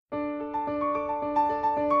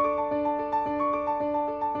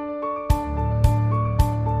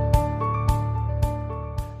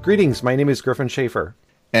Greetings, my name is Griffin Schaefer.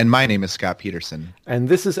 And my name is Scott Peterson. And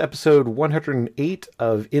this is episode 108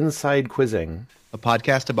 of Inside Quizzing, a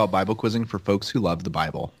podcast about Bible quizzing for folks who love the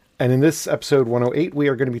Bible. And in this episode 108, we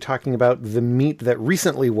are going to be talking about the meet that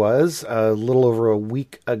recently was, a little over a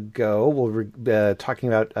week ago. We'll be talking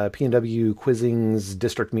about PNW Quizzing's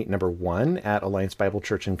District Meet number 1 at Alliance Bible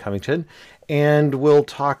Church in Covington. And we'll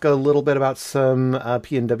talk a little bit about some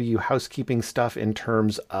PNW housekeeping stuff in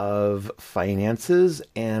terms of finances,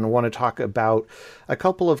 and want to talk about a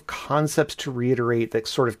couple of concepts to reiterate that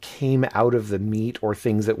sort of came out of the meet, or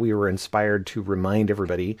things that we were inspired to remind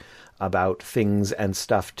everybody about things and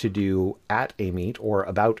stuff to do at a meet or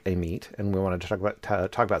about a meet, and we wanted to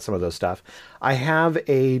talk about some of those stuff. I have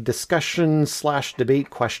a discussion/debate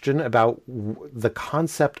question about the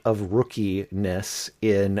concept of rookie-ness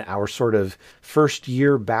in our sort of first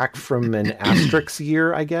year back from an asterisk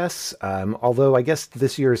year, I guess. Although I guess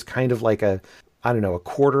this year is kind of like a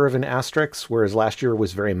quarter of an asterisk, whereas last year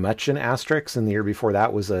was very much an asterisk, and the year before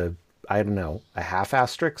that was a half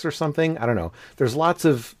asterisk or something. I don't know. There's lots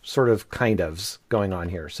of sort of kind ofs going on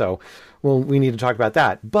here. So, we need to talk about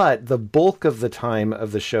that. But the bulk of the time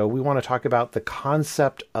of the show, we want to talk about the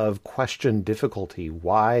concept of question difficulty.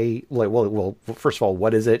 Why? Well, first of all,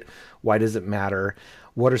 what is it? Why does it matter?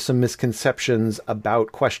 What are some misconceptions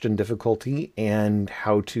about question difficulty, and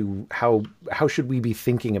how should we be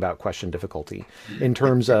thinking about question difficulty in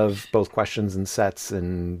terms of both questions and sets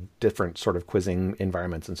and different sort of quizzing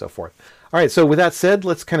environments and so forth? All right, so with that said,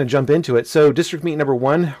 let's kind of jump into it. So District Meet number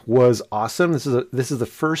 1 was awesome. This is the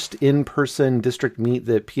first in-person district meet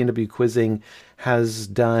that PNW Quizzing has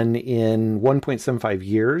done in 1.75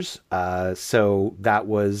 years. So that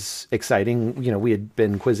was exciting. We had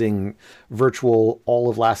been quizzing virtual all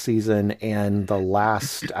of last season and the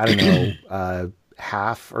last,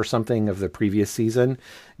 half or something of the previous season,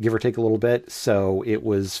 give or take a little bit. So it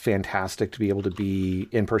was fantastic to be able to be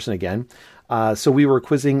in person again. So we were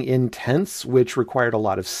quizzing in tents, which required a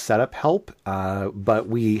lot of setup help, but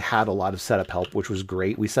we had a lot of setup help, which was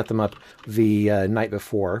great. We set them up the night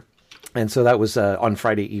before. And so that was on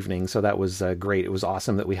Friday evening. So that was great. It was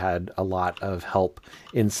awesome that we had a lot of help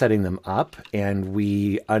in setting them up. And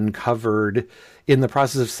we uncovered, in the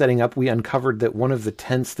process of setting up, that one of the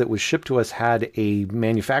tents that was shipped to us had a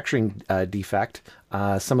manufacturing defect.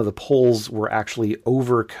 Some of the poles were actually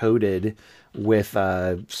over-coated with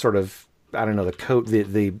sort of, the coat,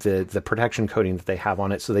 the protection coating that they have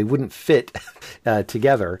on it, so they wouldn't fit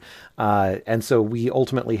together. And so we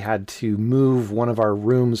ultimately had to move one of our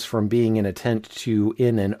rooms from being in a tent to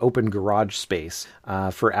in an open garage space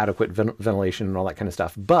for adequate ventilation and all that kind of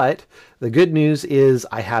stuff. But the good news is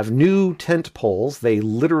I have new tent poles. They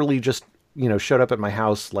literally just showed up at my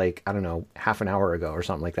house half an hour ago or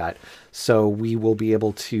something like that. So we will be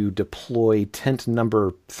able to deploy tent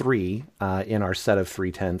number 3 in our set of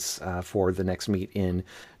 3 tents for the next meet in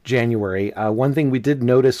January. One thing we did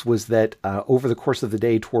notice was that over the course of the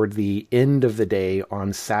day, toward the end of the day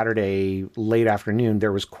on Saturday late afternoon,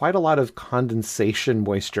 there was quite a lot of condensation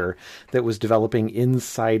moisture that was developing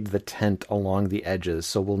inside the tent along the edges.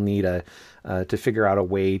 So we'll need to figure out a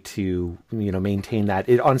way to maintain that.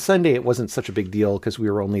 On Sunday it wasn't such a big deal because we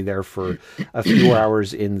were only there for a few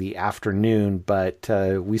hours in the afternoon, but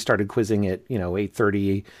we started quizzing at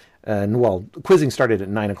 8:30. Quizzing started at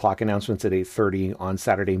 9 o'clock, announcements at 8:30 on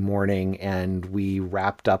Saturday morning, and we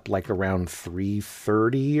wrapped up around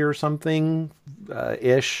 3:30 or something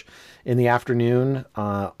ish in the afternoon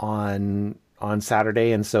on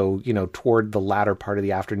Saturday. And so, toward the latter part of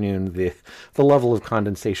the afternoon, the level of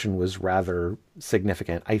condensation was rather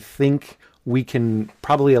significant. I think we can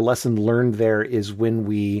probably, a lesson learned there is when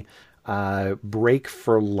we break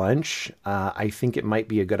for lunch, I think it might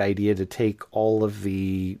be a good idea to take all of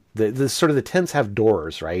the sort of the tents have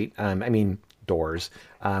doors, right? Doors.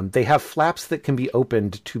 They have flaps that can be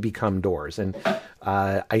opened to become doors. And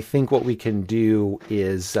I think what we can do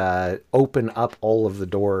is open up all of the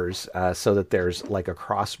doors so that there's like a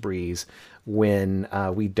cross breeze when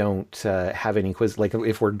we don't have any quiz. Like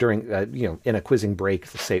if we're during, in a quizzing break,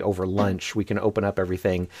 say over lunch, we can open up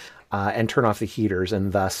everything and turn off the heaters,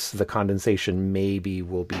 and thus the condensation maybe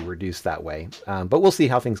will be reduced that way. But we'll see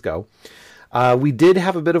how things go. We did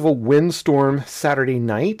have a bit of a windstorm Saturday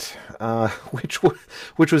night, which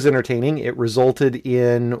was entertaining. It resulted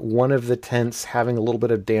in one of the tents having a little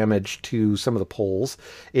bit of damage to some of the poles.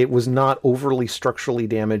 It was not overly structurally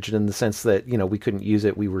damaged in the sense that, we couldn't use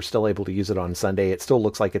it. We were still able to use it on Sunday. It still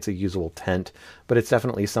looks like it's a usable tent, but it's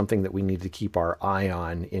definitely something that we need to keep our eye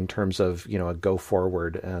on in terms of, a go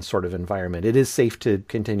forward sort of environment. It is safe to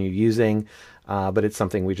continue using. but it's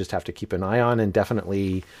something we just have to keep an eye on. And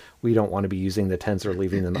definitely, we don't want to be using the tents or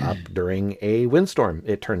leaving them up during a windstorm,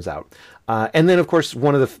 it turns out. And then, of course,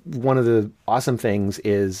 one of the awesome things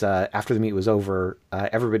is after the meet was over,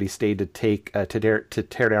 everybody stayed to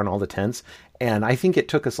tear down all the tents. And I think it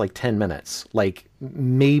took us like 10 minutes, like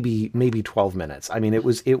maybe 12 minutes. I mean, it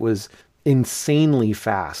was insanely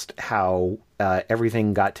fast how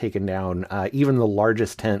everything got taken down. Even the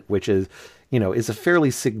largest tent, which is a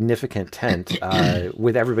fairly significant tent,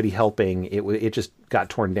 with everybody helping, it just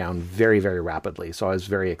got torn down very, very rapidly. So I was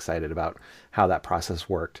very excited about how that process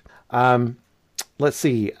worked. Let's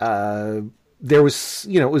see. There was,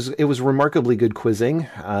 it was remarkably good quizzing,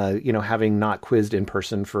 having not quizzed in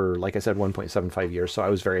person for, like I said, 1.75 years. So I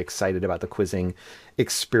was very excited about the quizzing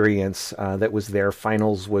experience that was there.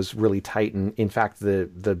 Finals was really tight. And in fact,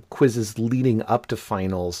 the quizzes leading up to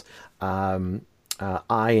finals,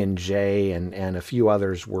 I and Jay and a few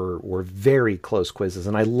others were very close quizzes,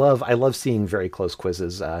 and I love seeing very close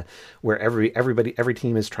quizzes where every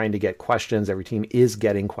team is trying to get questions, every team is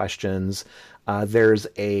getting questions. There's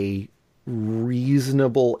a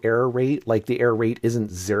reasonable error rate. Like the error rate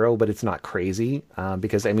isn't zero, but it's not crazy,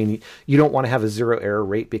 because I mean, you don't want to have a zero error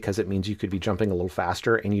rate because it means you could be jumping a little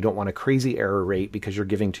faster, and you don't want a crazy error rate because you're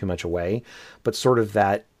giving too much away. But sort of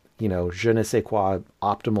that, je ne sais quoi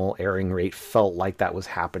optimal erring rate felt like that was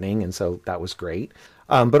happening. And so that was great.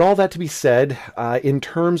 But all that to be said, in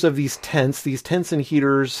terms of these tents and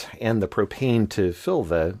heaters and the propane to fill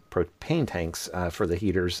the propane tanks for the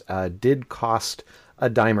heaters did cost a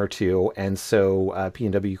dime or two. And so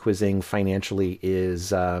P&W Quizzing financially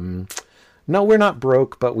is... no, we're not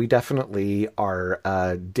broke, but we definitely are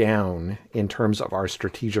down in terms of our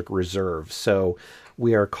strategic reserve. So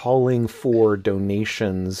we are calling for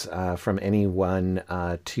donations from anyone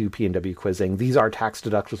to P&W Quizzing. These are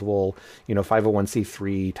tax-deductible,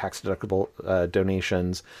 501c3 tax-deductible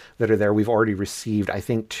donations that are there. We've already received, I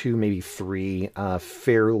think, 2, maybe 3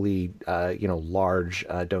 fairly, large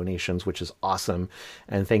donations, which is awesome.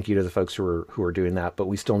 And thank you to the folks who are doing that. But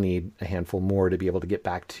we still need a handful more to be able to get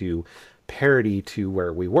back to parity to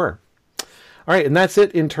where we were. All right, and that's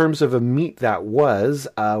it in terms of a meet that was.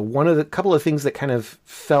 One of the couple of things that kind of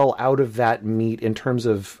fell out of that meet in terms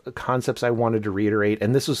of concepts I wanted to reiterate,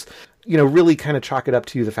 and this was, really kind of chalk it up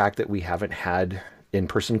to the fact that we haven't had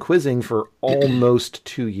in-person quizzing for almost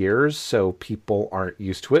 2 years, so people aren't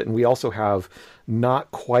used to it. And we also have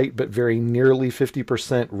not quite, but very nearly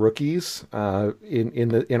 50% rookies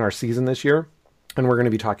in our season this year, and we're going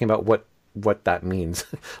to be talking about what that means.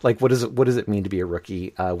 Like, what does it mean to be a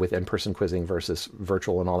rookie with in-person quizzing versus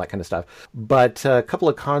virtual and all that kind of stuff. But a couple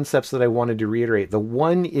of concepts that I wanted to reiterate. The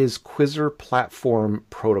one is Quizzer platform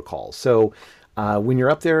protocol. So when you're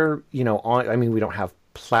up there, we don't have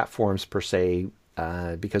platforms per se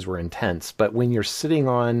because we're intense, but when you're sitting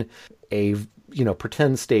on a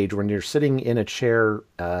pretend stage, when you're sitting in a chair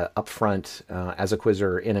up front as a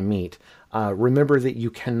quizzer in a meet, remember that you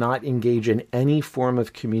cannot engage in any form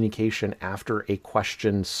of communication after a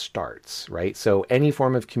question starts, right? So any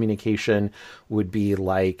form of communication would be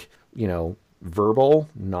like, verbal,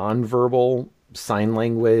 nonverbal, sign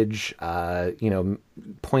language,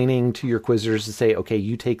 pointing to your quizzers to say, okay,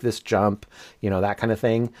 you take this jump, that kind of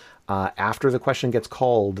thing. After the question gets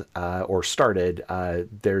called or started,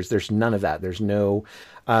 there's none of that. There's no.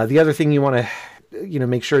 The other thing you want to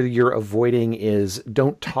make sure that you're avoiding is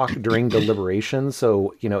don't talk during deliberation.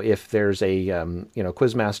 So, if there's a,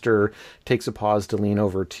 quizmaster takes a pause to lean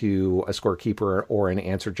over to a scorekeeper or an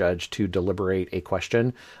answer judge to deliberate a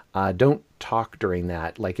question, don't talk during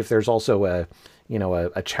that. Like if there's also a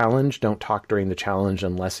challenge, don't talk during the challenge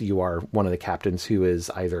unless you are one of the captains who is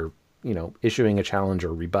either issuing a challenge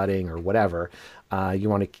or rebutting or whatever. You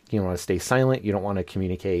want to stay silent. You don't want to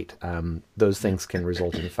communicate. Those things can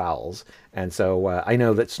result in fouls. And so I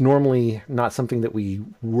know that's normally not something that we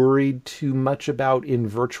worried too much about in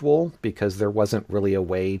virtual because there wasn't really a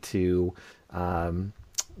way to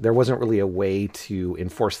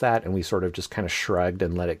enforce that, and we sort of just kind of shrugged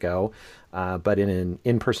and let it go. But in an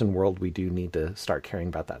in-person world, we do need to start caring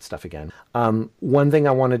about that stuff again. One thing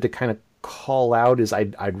I wanted to kind of call out is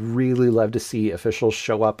I'd really love to see officials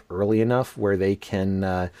show up early enough where they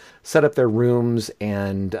can set up their rooms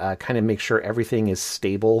and kind of make sure everything is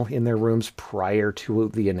stable in their rooms prior to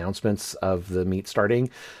the announcements of the meet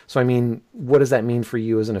starting. So, what does that mean for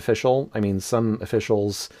you as an official? Some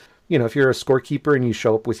officials, if you're a scorekeeper and you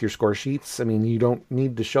show up with your score sheets, I mean, you don't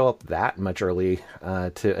need to show up that much early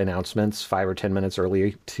to announcements, 5 or 10 minutes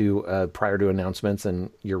early to prior to announcements, and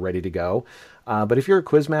you're ready to go. But if you're a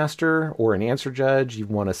quizmaster or an answer judge, you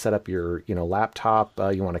want to set up your, laptop,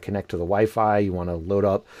 you want to connect to the Wi-Fi, you want to load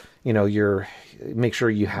up, make sure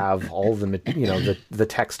you have all the, the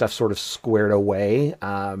tech stuff sort of squared away.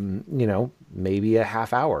 Maybe a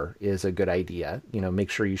half hour is a good idea. Make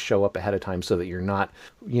sure you show up ahead of time so that you're not,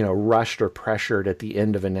 rushed or pressured at the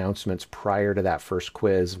end of announcements prior to that first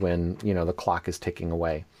quiz when, the clock is ticking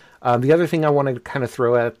away. The other thing I want to kind of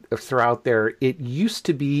throw out there, it used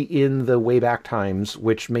to be in the way back times,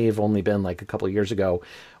 which may have only been like a couple of years ago,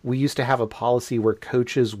 we used to have a policy where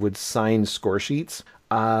coaches would sign score sheets,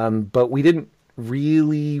 but we didn't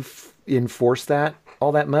really enforce that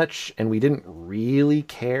all that much, and we didn't really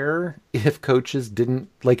care if coaches didn't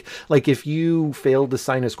like if you failed to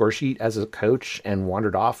sign a score sheet as a coach and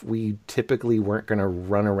wandered off, we typically weren't going to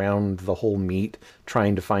run around the whole meet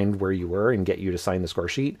trying to find where you were and get you to sign the score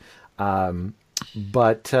sheet. So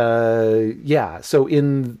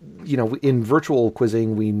in virtual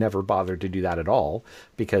quizzing, we never bothered to do that at all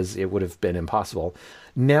because it would have been impossible.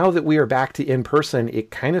 Now that we are back to in person,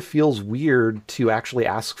 it kind of feels weird to actually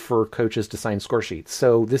ask for coaches to sign score sheets.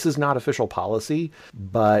 So this is not official policy,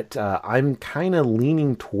 but I'm kind of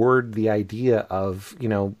leaning toward the idea of,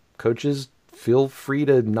 coaches feel free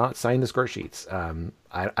to not sign the score sheets.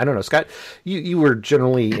 I don't know, Scott, you were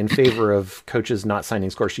generally in favor of coaches not signing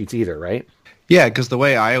score sheets either, right? Yeah, because the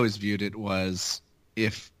way I always viewed it was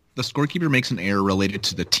if the scorekeeper makes an error related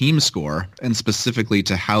to the team score and specifically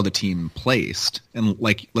to how the team placed, and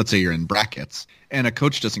like, let's say you're in brackets, and a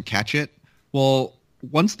coach doesn't catch it, well,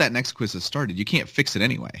 once that next quiz has started, you can't fix it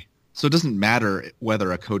anyway. So it doesn't matter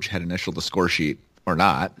whether a coach had initialed the score sheet or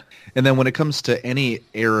not. And then when it comes to any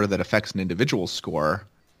error that affects an individual score,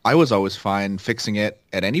 I was always fine fixing it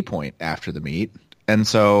at any point after the meet. And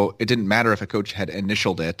so it didn't matter if a coach had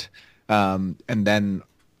initialed it, and then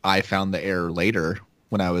I found the error later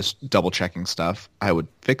when I was double checking stuff, I would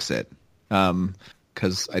fix it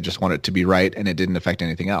because I just want it to be right and it didn't affect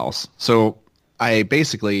anything else. So I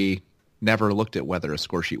basically never looked at whether a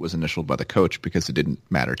score sheet was initialed by the coach because it didn't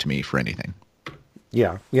matter to me for anything.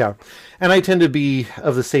 Yeah. And I tend to be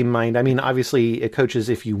of the same mind. I mean, obviously, coaches,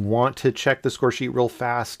 if you want to check the score sheet real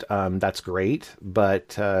fast, that's great.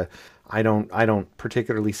 But I don't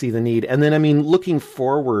particularly see the need. And then, I mean, looking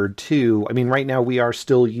forward to, right now we are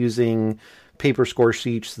still using paper score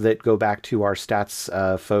sheets that go back to our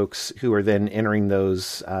stats folks who are then entering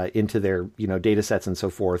those into their data sets and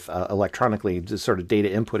so forth electronically, just sort of data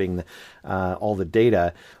inputting all the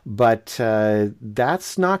data. But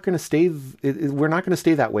that's not going to stay. We're not going to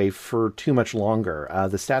stay that way for too much longer.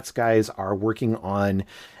 The stats guys are working on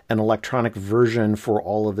an electronic version for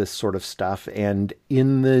all of this sort of stuff. And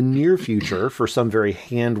in the near future, for some very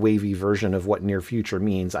hand-wavy version of what near future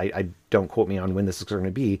means, I don't quote me on when this is going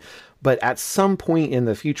to be, but at some point in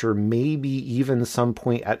the future, maybe even some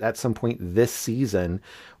point at some point this season,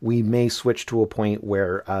 we may switch to a point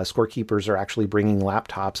where scorekeepers are actually bringing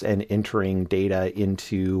laptops and entering data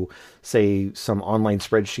into, say, some online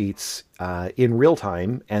spreadsheets in real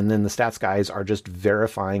time. And then the stats guys are just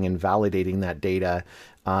verifying and validating that data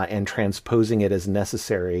and transposing it as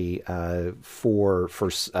necessary for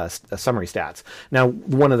summary stats. Now,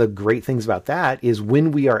 one of the great things about that is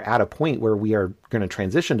when we are at a point where we are going to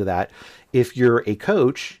transition to that, if you're a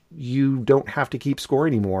coach, you don't have to keep score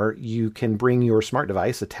anymore. You can bring your smart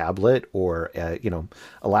device, a tablet or a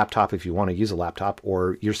laptop if you want to use a laptop,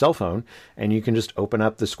 or your cell phone, and you can just open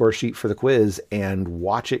up the score sheet for the quiz and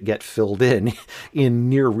watch it get filled in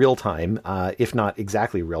near real time, if not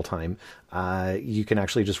exactly real time. You can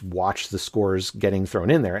actually just watch the scores getting thrown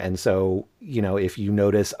in there. And so, if you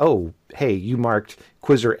notice, oh, hey, you marked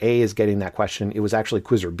Quizzer A is getting that question, it was actually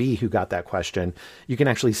Quizzer B who got that question, you can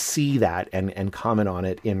actually see that and comment on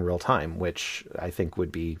it in real time, which I think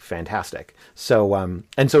would be fantastic. So,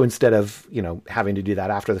 and so instead of, having to do that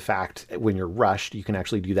after the fact when you're rushed, you can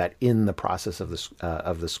actually do that in the process of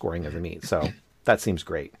the scoring of the meet. So that seems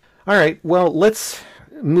great. All right, well, let's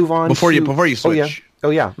move on. Before you switch. Oh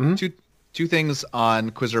yeah. Mm-hmm. Two things on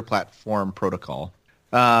Quizzer platform protocol.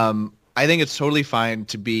 I think it's totally fine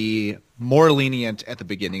to be more lenient at the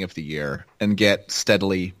beginning of the year and get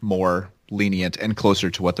steadily more lenient and closer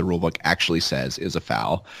to what the rulebook actually says is a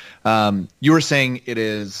foul. You were saying it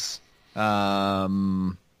is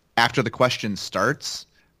after the question starts,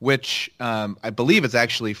 which I believe is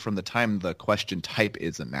actually from the time the question type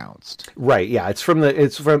is announced. Right. Yeah. It's from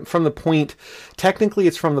the point. Technically,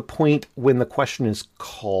 it's from the point when the question is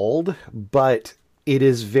called, but it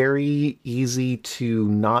is very easy to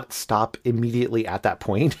not stop immediately at that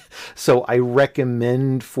point. So I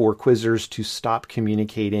recommend for quizzers to stop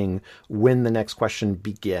communicating when the next question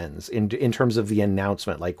begins in terms of the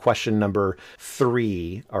announcement, like question number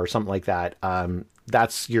 3 or something like that.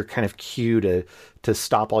 That's your kind of cue to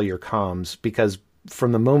stop all your comms, because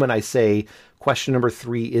from the moment I say question number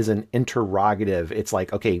 3 is an interrogative, it's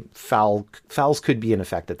like, okay, fouls could be in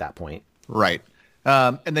effect at that point. Right.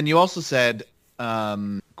 And then you also said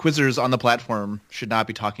quizzers on the platform should not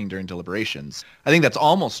be talking during deliberations. I think that's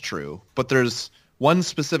almost true, but there's one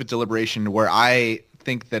specific deliberation where I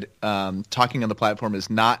think that talking on the platform is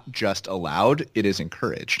not just allowed, it is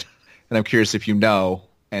encouraged. And I'm curious if you know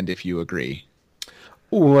and if you agree.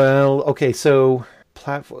 Well, okay, so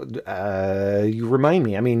platform. You remind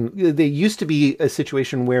me. I mean, there used to be a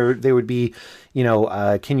situation where there would be,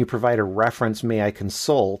 can you provide a reference? May I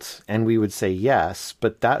consult? And we would say yes,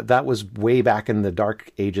 but that was way back in the dark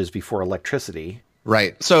ages before electricity.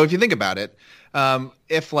 Right. So if you think about it,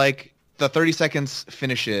 if like the 30 seconds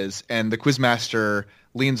finishes and the quizmaster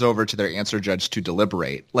leans over to their answer judge to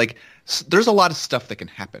deliberate, like there's a lot of stuff that can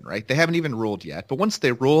happen, right? They haven't even ruled yet, but once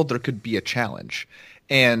they rule, there could be a challenge.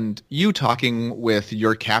 And you talking with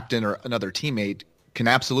your captain or another teammate can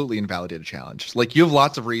absolutely invalidate a challenge. Like you have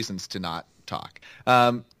lots of reasons to not talk.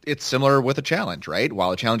 It's similar with a challenge, right?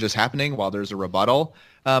 While a challenge is happening, while there's a rebuttal.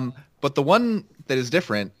 But the one that is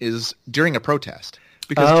different is during a protest.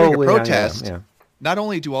 Because during a protest, not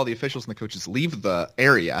only do all the officials and the coaches leave the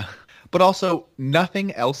area, but also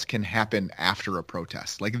nothing else can happen after a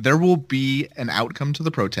protest. Like there will be an outcome to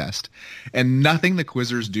the protest, and nothing the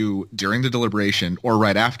quizzers do during the deliberation or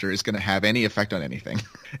right after is going to have any effect on anything.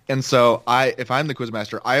 And so if I'm the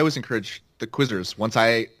quizmaster, I always encourage the quizzers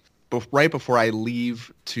right before I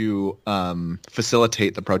leave to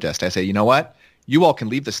facilitate the protest, I say, you know what? You all can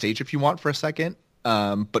leave the stage if you want for a second,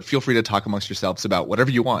 but feel free to talk amongst yourselves about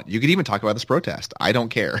whatever you want. You could even talk about this protest. I don't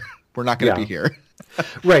care. We're not going to be here.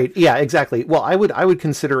 Right. Yeah, exactly. Well, I would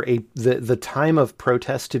consider the time of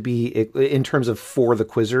protest to be, in terms of for the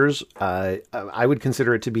quizzers, I would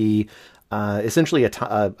consider it to be essentially a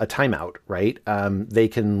timeout, right? They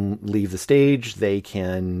can leave the stage. They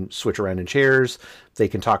can switch around in chairs. They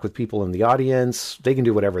can talk with people in the audience. They can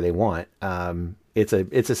do whatever they want. It's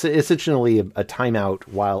essentially a timeout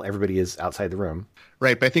while everybody is outside the room.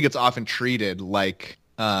 Right. But I think it's often treated like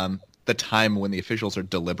the time when the officials are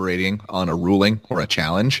deliberating on a ruling or a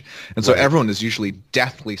challenge. And so everyone is usually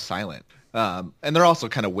deathly silent. And they're also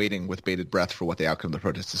kind of waiting with bated breath for what the outcome of the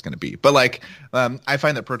protest is going to be. But I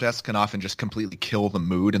find that protests can often just completely kill the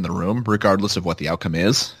mood in the room, regardless of what the outcome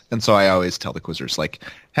is. And so I always tell the quizzers,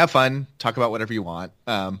 have fun, talk about whatever you want.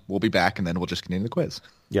 We'll be back, and then we'll just continue the quiz.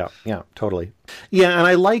 Yeah, totally. Yeah, and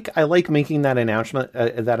I like making that announcement,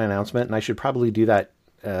 and I should probably do that.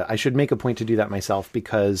 I should make a point to do that myself,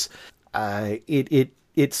 because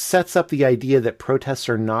it sets up the idea that protests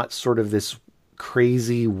are not sort of this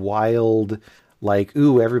crazy, wild, like,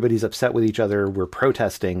 ooh, everybody's upset with each other, we're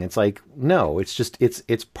protesting. It's like, no, it's just,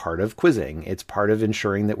 it's part of quizzing. It's part of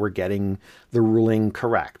ensuring that we're getting the ruling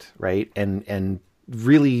correct, right? And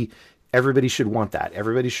really, everybody should want that.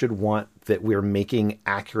 Everybody should want that we're making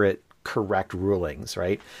accurate, correct rulings,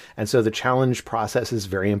 right? And so the challenge process is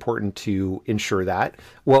very important to ensure that.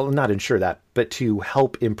 Well, not ensure that, but to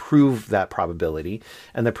help improve that probability.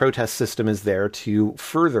 And the protest system is there to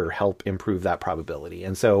further help improve that probability.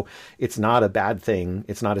 And so it's not a bad thing.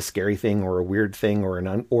 It's not a scary thing or a weird thing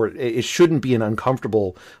or it shouldn't be an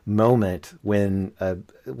uncomfortable moment when a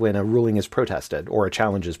ruling is protested or a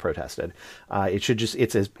challenge is protested. It should just,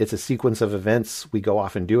 it's a sequence of events. We go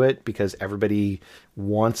off and do it because everybody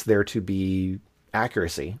wants there to be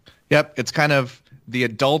accuracy. Yep. It's kind of the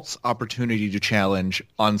adult's opportunity to challenge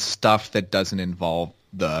on stuff that doesn't involve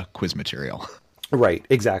the quiz material. Right.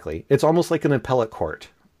 Exactly. It's almost like an appellate court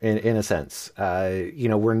in a sense.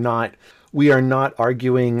 We are not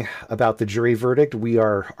arguing about the jury verdict. We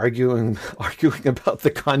are arguing about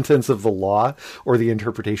the contents of the law or the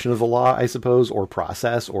interpretation of the law, I suppose, or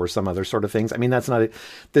process or some other sort of things. I mean, that's a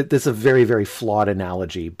very, very flawed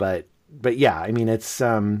analogy, but yeah, I mean, it's,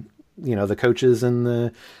 the coaches and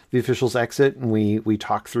the officials exit and we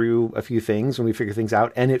talk through a few things and we figure things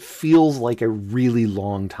out, and it feels like a really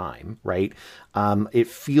long time, right? It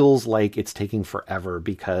feels like it's taking forever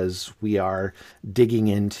because we are digging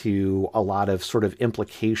into a lot of sort of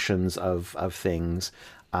implications of things.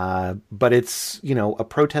 But it's, a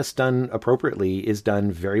protest done appropriately is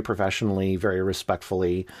done very professionally, very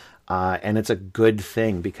respectfully. And it's a good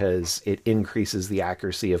thing because it increases the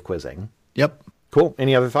accuracy of quizzing. Yep. Cool.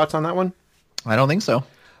 Any other thoughts on that one? I don't think so.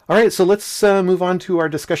 All right, so let's move on to our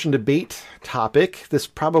discussion debate topic. This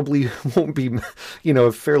probably won't be,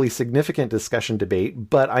 a fairly significant discussion debate,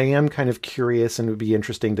 but I am kind of curious and it would be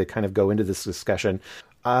interesting to kind of go into this discussion.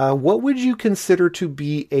 What would you consider to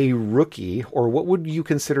be a rookie, or what would you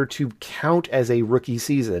consider to count as a rookie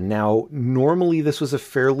season? Now, normally this was a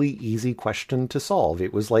fairly easy question to solve.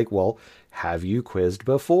 It was like, well, have you quizzed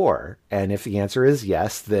before? And if the answer is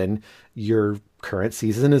yes, then your current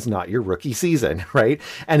season is not your rookie season, right?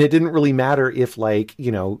 And it didn't really matter if,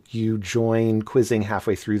 you joined quizzing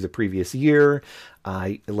halfway through the previous year.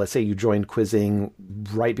 Let's say you joined quizzing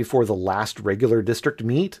right before the last regular district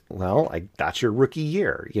meet. Well, that's your rookie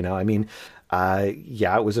year. It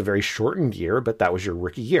was a very shortened year, but that was your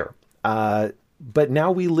rookie year. But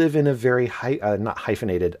now we live in a very not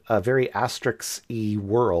hyphenated, a very asterisk-y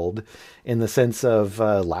world, in the sense of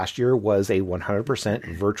last year was a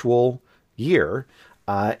 100% virtual year.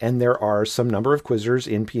 And there are some number of quizzers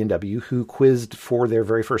in PNW who quizzed for their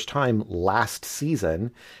very first time last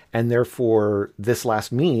season. And therefore, this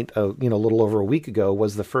last meet, a little over a week ago,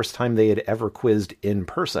 was the first time they had ever quizzed in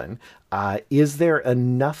person. Is there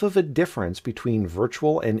enough of a difference between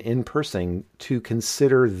virtual and in person to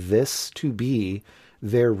consider this to be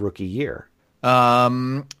their rookie year?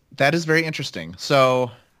 That is very interesting. So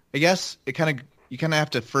I guess you kind of have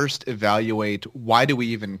to first evaluate, why do we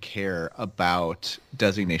even care about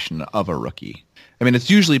designation of a rookie? I mean, it's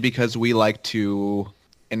usually because we like to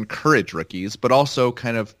encourage rookies, but also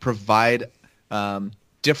kind of provide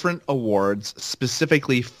different awards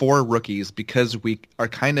specifically for rookies, because we are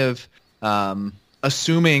kind of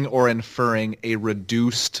assuming or inferring a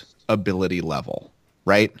reduced ability level,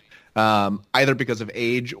 right? Either because of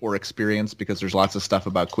age or experience, because there's lots of stuff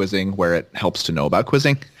about quizzing where it helps to know about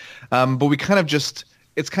quizzing. But we kind of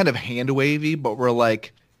it's kind of hand wavy, but we're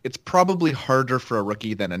like, it's probably harder for a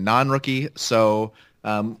rookie than a non-rookie. So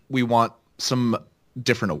we want some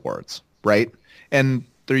different awards, right? And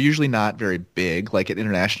they're usually not very big, like at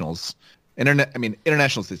internationals.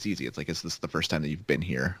 Internationals, it's easy. It's like, is this the first time that you've been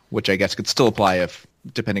here? Which I guess could still apply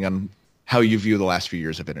depending on how you view the last few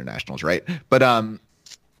years of internationals, right? But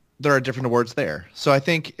there are different awards there. So I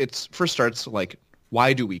think it's first starts like,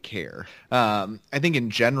 why do we care? I think in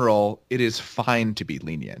general, it is fine to be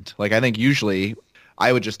lenient. Like, I think usually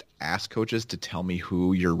I would just ask coaches to tell me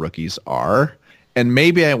who your rookies are. And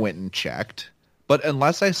maybe I went and checked. But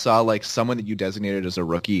unless I saw like someone that you designated as a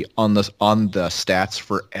rookie on the stats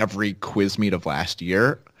for every quiz meet of last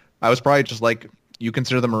year, I was probably just like, you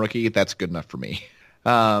consider them a rookie, that's good enough for me.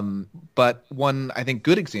 But one, I think,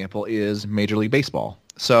 good example is Major League Baseball.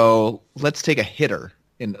 So let's take a hitter.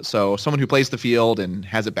 So someone who plays the field and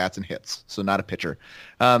has at bats and hits, so not a pitcher.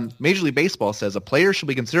 Major League Baseball says a player should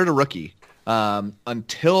be considered a rookie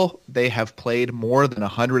until they have played more than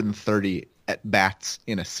 130 at bats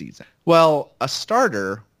in a season. Well, a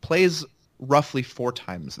starter plays roughly 4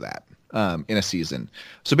 times that in a season.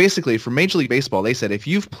 So basically, for Major League Baseball, they said if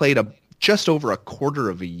you've played just over a quarter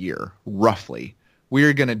of a year, roughly,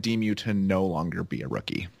 we're going to deem you to no longer be a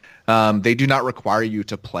rookie. They do not require you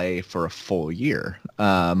to play for a full year,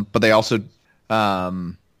 but they also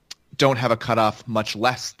don't have a cutoff much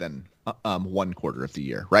less than 1 quarter of the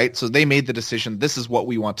year, right? So they made the decision, this is what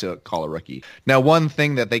we want to call a rookie. Now, one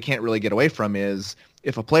thing that they can't really get away from is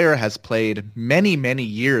if a player has played many, many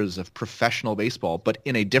years of professional baseball, but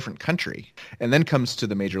in a different country, and then comes to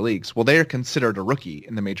the major leagues, well, they are considered a rookie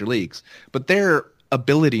in the major leagues, but their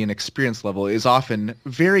ability and experience level is often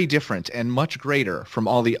very different and much greater from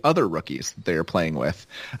all the other rookies that they're playing with.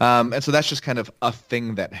 And so that's just kind of a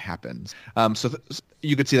thing that happens. So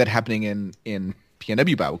you could see that happening in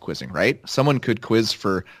PNW Bible quizzing, right? Someone could quiz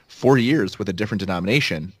for 4 years with a different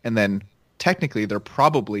denomination, and then technically they're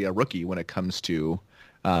probably a rookie when it comes to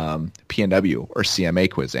PNW or CMA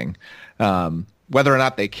quizzing. Whether or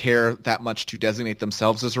not they care that much to designate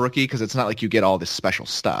themselves as a rookie, because it's not like you get all this special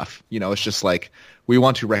stuff. You know, it's just like, we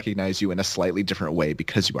want to recognize you in a slightly different way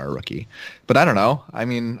because you are a rookie. But I don't know. I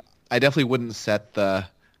mean, I definitely wouldn't set the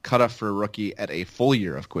cutoff for a rookie at a full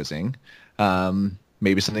year of quizzing.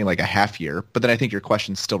 Maybe something like a half year. But then I think your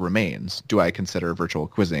question still remains, do I consider virtual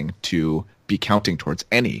quizzing to be counting towards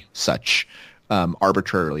any such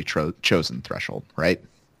arbitrarily chosen threshold, right?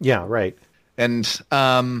 Yeah, right. And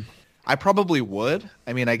I probably would.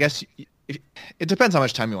 I mean, I guess it depends how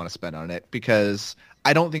much time you want to spend on it, because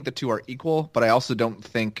I don't think the two are equal, but I also don't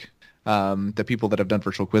think the people that have done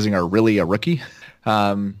virtual quizzing are really a rookie.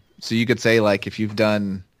 So you could say, like, if you've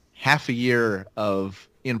done half a year of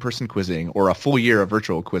in-person quizzing or a full year of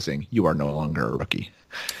virtual quizzing, you are no longer a rookie,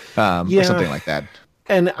 or something like that.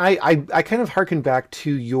 And I kind of harken back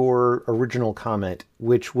to your original comment,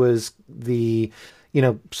 which was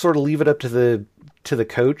sort of leave it up to the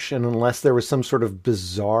coach. And unless there was some sort of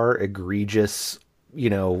bizarre, egregious,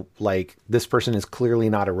 like this person is clearly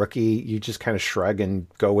not a rookie, you just kind of shrug and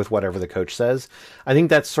go with whatever the coach says. I think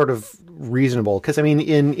that's sort of reasonable. Because, I mean,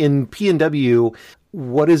 in PNW,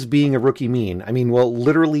 what does being a rookie mean? I mean, well,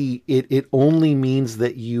 literally, it only means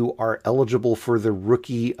that you are eligible for the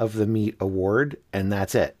Rookie of the Meet award, and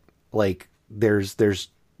that's it. Like, there's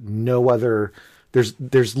no other...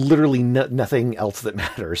 There's literally nothing else that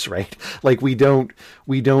matters, right? Like, we don't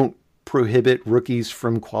prohibit rookies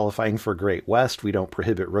from qualifying for Great West. We don't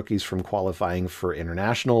prohibit rookies from qualifying for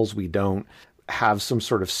internationals. We don't have some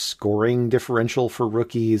sort of scoring differential for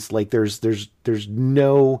rookies. Like, there's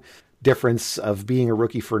no difference of being a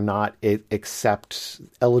rookie for not except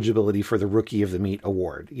eligibility for the Rookie of the Meet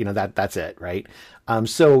award. That's it, right?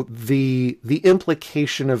 So the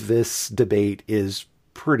implication of this debate is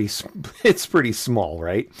pretty small,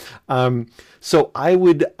 right? So I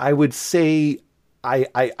would say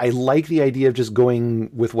I like the idea of just going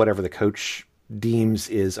with whatever the coach deems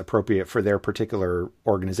is appropriate for their particular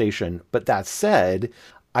organization. But that said,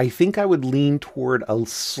 I think I would lean toward a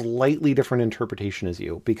slightly different interpretation as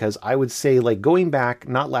you, because I would say, like, going back,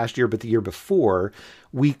 not last year, but the year before,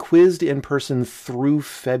 we quizzed in person through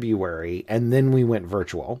February and then we went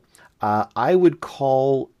virtual. I would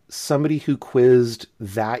call somebody who quizzed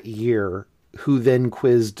that year, who then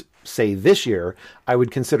quizzed, say, this year, I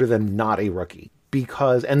would consider them not a rookie.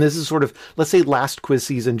 Because, and this is sort of, let's say last quiz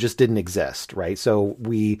season just didn't exist, right? So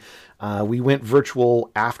we went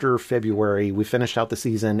virtual after February, we finished out the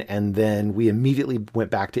season, and then we immediately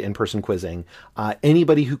went back to in-person quizzing.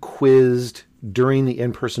 Anybody who quizzed during the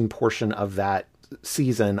in-person portion of that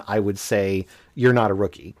season, I would say you're not a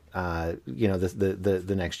rookie.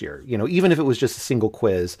 The next year, even if it was just a single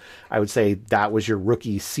quiz, I would say that was your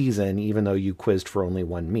rookie season, even though you quizzed for only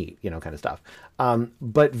one meet, kind of stuff.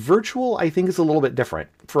 But virtual, I think, is a little bit different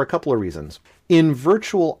for a couple of reasons. In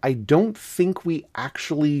virtual, I don't think we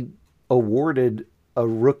actually awarded a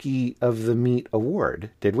Rookie of the Meet award,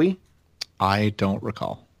 did we? I don't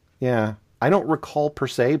recall. Yeah, I don't recall per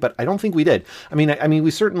se, but I don't think we did. I mean,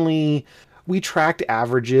 we certainly... We tracked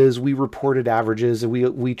averages, we reported averages, and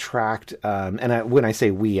we tracked, when I say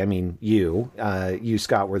we, I mean you,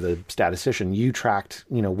 Scott, were the statistician. You tracked,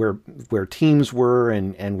 where teams were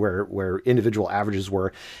and where individual averages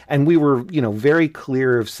were. And we were, very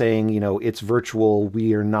clear of saying, it's virtual.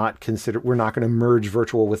 We're not going to merge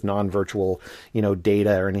virtual with non-virtual,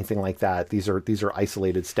 data or anything like that. These are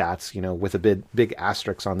isolated stats, with a big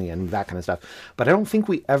asterisk on the end, that kind of stuff. But I don't think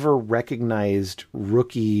we ever recognized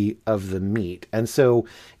Rookie of the Meet. And so,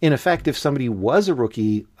 in effect, if somebody was a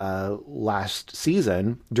rookie last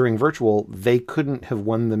season during virtual, they couldn't have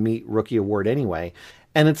won the Meet Rookie Award anyway.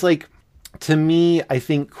 And it's like, to me, I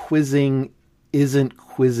think quizzing isn't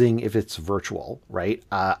quizzing if it's virtual, right?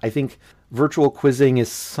 I think virtual quizzing is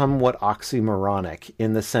somewhat oxymoronic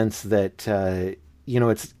in the sense that,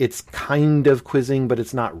 it's kind of quizzing, but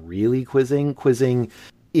it's not really quizzing. Quizzing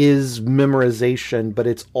is memorization, but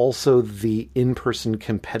it's also the in-person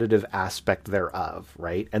competitive aspect thereof,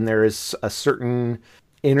 right? And there is a certain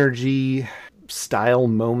energy, style,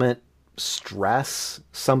 moment, stress,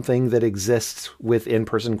 something that exists with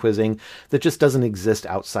in-person quizzing that just doesn't exist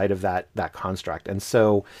outside of that construct. And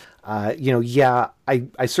so, I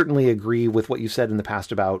certainly agree with what you said in the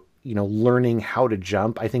past about, learning how to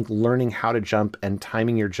jump. I think learning how to jump and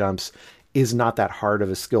timing your jumps is not that hard of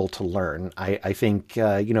a skill to learn. I think,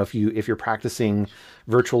 if you're practicing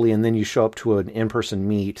virtually and then you show up to an in-person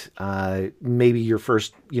meet, maybe your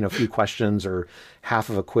first, few questions or half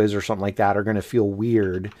of a quiz or something like that are going to feel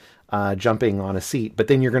weird, jumping on a seat, but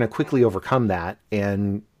then you're going to quickly overcome that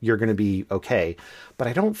and you're going to be okay. But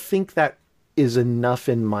I don't think that is enough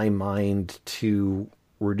in my mind to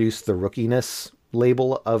reduce the rookiness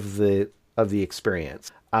label of the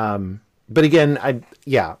experience. But again,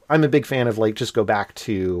 I'm a big fan of, like, just go back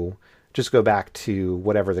to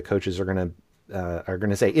whatever the coaches are going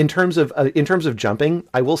to say. In terms of jumping,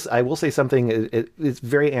 I will say something. It's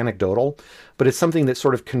very anecdotal, but it's something that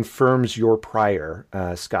sort of confirms your prior,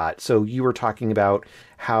 Scott. So you were talking about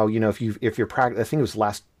how, if you're I think it was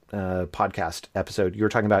last podcast episode, you were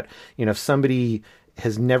talking about, if somebody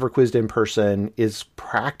has never quizzed in person, is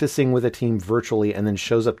practicing with a team virtually, and then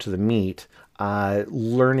shows up to the meet.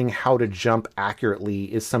 Learning how to jump accurately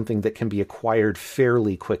is something that can be acquired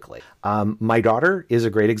fairly quickly. My daughter is a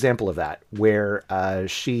great example of that, where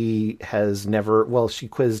she has never, she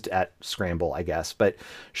quizzed at Scramble, I guess, but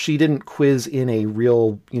she didn't quiz in a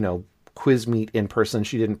real, quiz meet in person.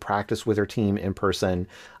 She didn't practice with her team in person.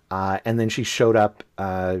 And then she showed up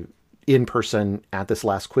in person at this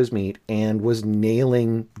last quiz meet and was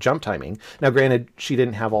nailing jump timing. Now, granted, she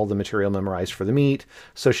didn't have all the material memorized for the meet,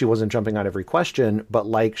 so she wasn't jumping on every question, but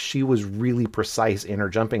like she was really precise in her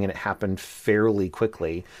jumping and it happened fairly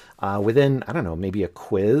quickly. Within, I don't know, maybe a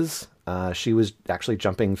quiz, she was actually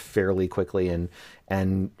jumping fairly quickly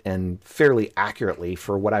and fairly accurately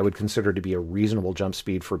for what I would consider to be a reasonable jump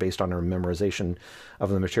speed for based on her memorization of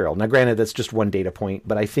the material. Now, granted, that's just one data point,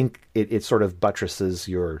 but I think it sort of buttresses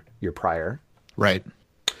your prior. Right.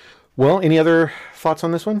 Well, any other thoughts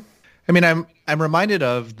on this one? I mean, I'm reminded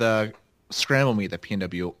of the scramble meet that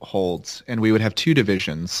PNW holds, and we would have two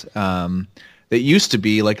divisions. That used to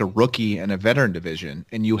be like a rookie and a veteran division,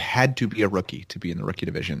 and you had to be a rookie to be in the rookie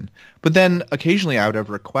division. But then occasionally I would have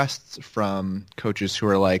requests from coaches who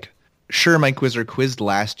are like, sure, my quizzer quizzed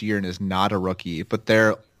last year and is not a rookie, but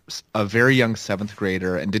they're a very young 7th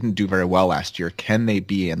grader and didn't do very well last year. Can they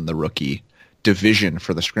be in the rookie division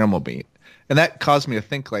for the scramble meet? And that caused me to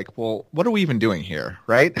think like, well, what are we even doing here,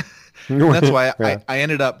 right? And that's why Yeah. I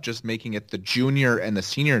ended up just making it the junior and the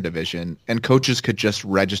senior division, and coaches could just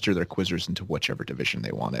register their quizzers into whichever division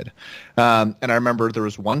they wanted. And I remember there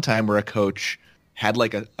was one time where a coach had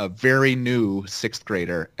like a very new 6th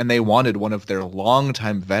grader, and they wanted one of their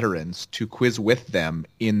longtime veterans to quiz with them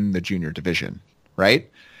in the junior division, right?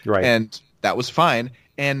 Right. And that was fine.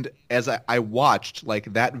 And as I watched,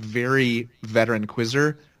 like that very veteran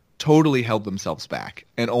quizzer totally held themselves back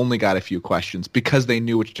and only got a few questions because they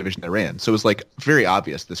knew which division they're in. So it was like very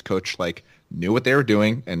obvious this coach like knew what they were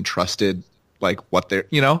doing and trusted like what they're,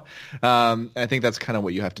 I think that's kind of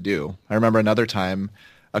what you have to do. I remember another time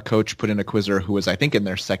a coach put in a quizzer who was, I think, in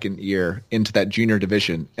their 2nd year into that junior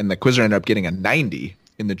division, and the quizzer ended up getting a 90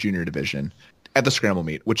 in the junior division at the scramble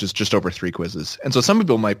meet, which is just over 3 quizzes. And so some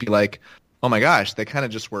people might be like, oh my gosh, they kind of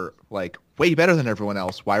just were like way better than everyone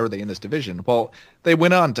else. Why were they in this division? Well, they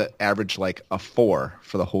went on to average like a 4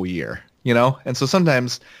 for the whole year, And so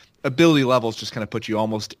sometimes ability levels just kind of put you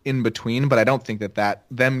almost in between, but I don't think that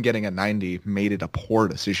them getting a 90 made it a poor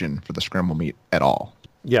decision for the scramble meet at all.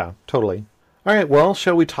 Yeah, totally. All right, well,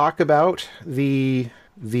 shall we talk about the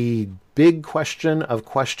big question of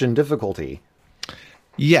question difficulty?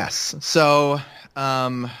 Yes. So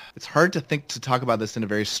it's hard to talk about this in a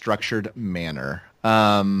very structured manner.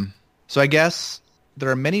 So I guess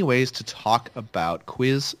there are many ways to talk about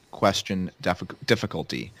quiz question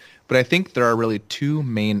difficulty, but I think there are really 2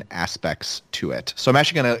 main aspects to it. So I'm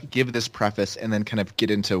actually going to give this preface and then kind of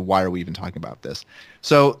get into why are we even talking about this.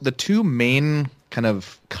 So the 2 main kind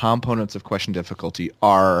of components of question difficulty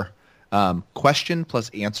are question plus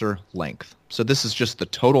answer length. So this is just the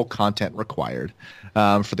total content required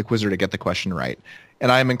for the quizzer to get the question right.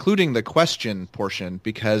 And I'm including the question portion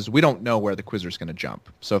because we don't know where the quizzer is going to jump.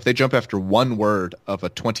 So if they jump after 1 word of a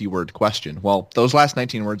 20-word question, well, those last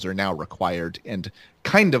 19 words are now required and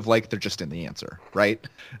kind of like they're just in the answer, right?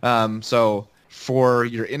 So for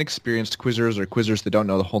your inexperienced quizzers or quizzers that don't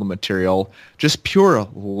know the whole material, just pure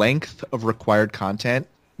length of required content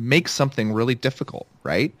makes something really difficult,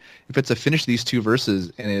 right? If it's a finish these 2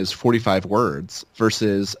 verses and it is 45 words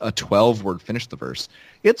versus a 12-word finish the verse,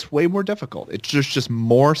 it's way more difficult. It's just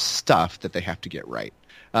more stuff that they have to get right.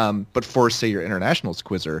 But for, say, your internationals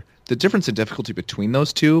quizzer, the difference in difficulty between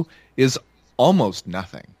those 2 is almost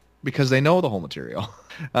nothing because they know the whole material.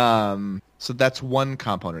 So that's one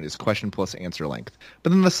component is question plus answer length. But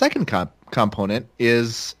then the second component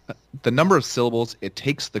is the number of syllables it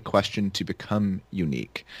takes the question to become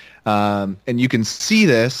unique. And you can see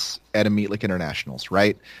this at a meet like internationals,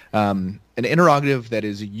 right? An interrogative that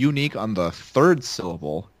is unique on the 3rd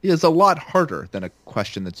syllable is a lot harder than a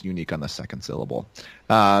question that's unique on the 2nd syllable.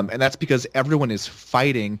 And that's because everyone is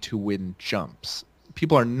fighting to win jumps.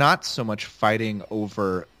 People are not so much fighting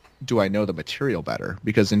over do I know the material better?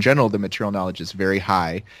 Because in general, the material knowledge is very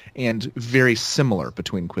high and very similar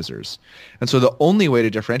between quizzers. And so the only way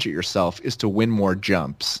to differentiate yourself is to win more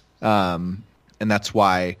jumps. And that's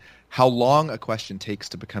why how long a question takes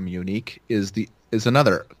to become unique is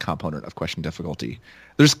another component of question difficulty.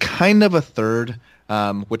 There's kind of a third,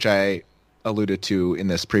 which I alluded to in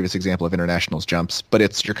this previous example of internationals jumps, but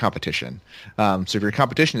it's your competition. So if your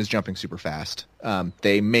competition is jumping super fast,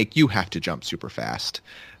 they make you have to jump super fast.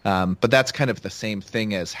 But that's kind of the same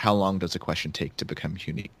thing as how long does a question take to become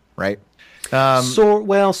unique, right?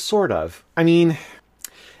 Sort of. I mean,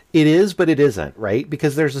 it is, but it isn't, right?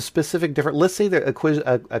 Because there's a specific different. Let's say that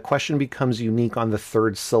a question becomes unique on the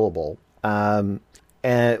 3rd syllable. Okay,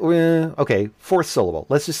 4th syllable.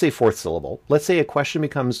 Let's just say 4th syllable. Let's say a question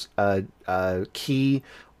becomes key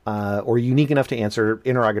or unique enough to answer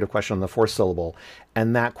interrogative question on the fourth syllable,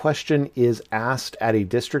 and that question is asked at a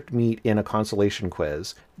district meet in a consolation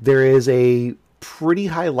quiz, there is a pretty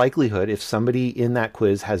high likelihood if somebody in that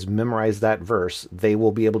quiz has memorized that verse, they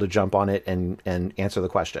will be able to jump on it and answer the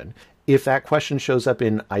question. If that question shows up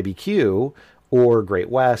in IBQ or Great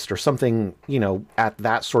West or something, at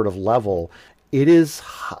that sort of level, it is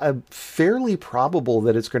fairly probable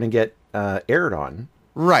that it's going to get aired on.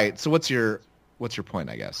 Right. So what's your point,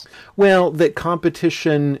 I guess? Well, that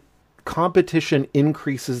competition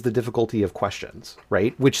increases the difficulty of questions,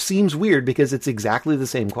 right? Which seems weird because it's exactly the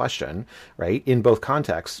same question, right, in both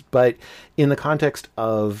contexts. But in the context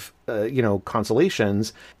of,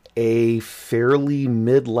 consolations, a fairly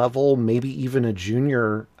mid-level, maybe even a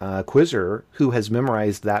junior quizzer who has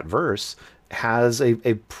memorized that verse has a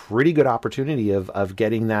pretty good opportunity of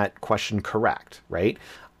getting that question correct, right?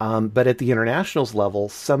 But at the internationals level,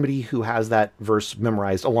 somebody who has that verse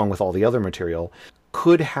memorized along with all the other material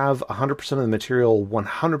could have 100% of the material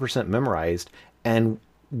 100% memorized and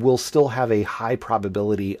will still have a high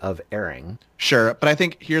probability of erring. Sure, but I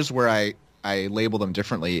think here's where I label them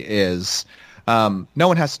differently is no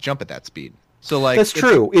one has to jump at that speed. So that's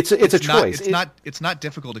true. It's a choice. It's not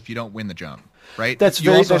difficult if you don't win the jump, right?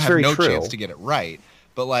 You also have no true. Chance to get it right.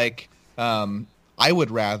 But I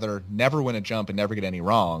would rather never win a jump and never get any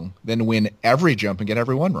wrong than win every jump and get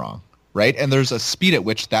every one wrong. Right? And there's a speed at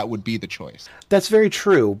which that would be the choice. That's very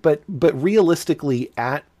true. But realistically,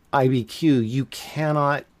 at IBQ, you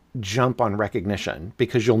cannot jump on recognition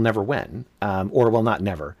because you'll never win. Not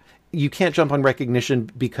never. You can't jump on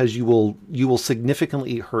recognition because you will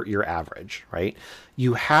significantly hurt your average, right?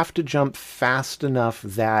 You have to jump fast enough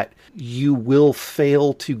that you will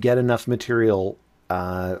fail to get enough material,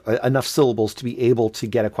 enough syllables to be able to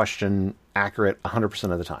get a question accurate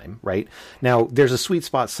 100% of the time, right? Now, there's a sweet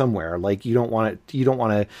spot somewhere. Like you don't want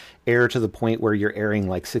to err to the point where you're erring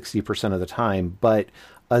like 60% of the time, but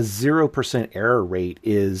a 0% error rate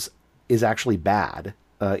is actually bad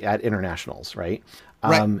at internationals, right?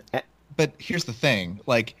 Right. But here's the thing.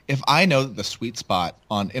 Like, if I know that the sweet spot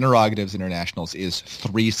on interrogatives internationals is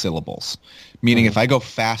 3 syllables, meaning if I go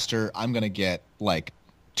faster, I'm going to get like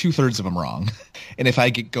 2/3 of them wrong. And if I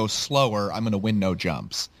go slower, I'm going to win no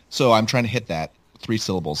jumps. So I'm trying to hit that 3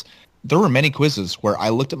 syllables. There were many quizzes where I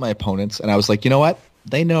looked at my opponents and I was like, you know what?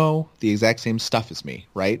 They know the exact same stuff as me,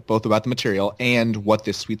 right? Both about the material and what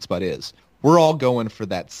this sweet spot is. We're all going for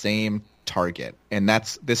that same target. And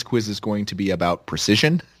this quiz is going to be about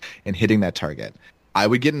precision and hitting that target. I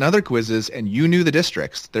would get in other quizzes and you knew the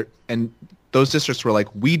districts. And those districts were like,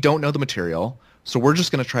 we don't know the material, so we're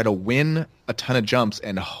just going to try to win a ton of jumps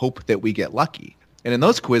and hope that we get lucky. And in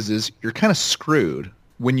those quizzes, you're kind of screwed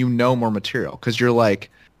when you know more material because you're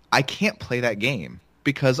like, I can't play that game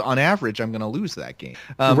because on average I'm going to lose that game.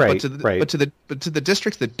 But to the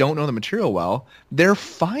districts that don't know the material well, they're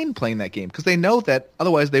fine playing that game because they know that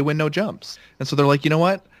otherwise they win no jumps. And so they're like, you know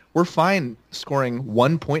what? We're fine scoring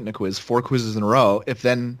 1 point in a quiz, 4 quizzes in a row, if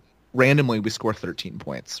then randomly we score 13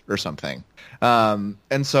 points or something.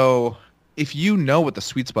 And so if you know what the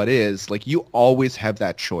sweet spot is, like you always have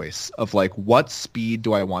that choice of like, what speed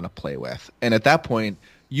do I want to play with? And at that point,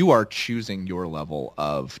 you are choosing your level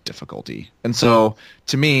of difficulty. And so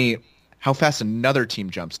to me, how fast another team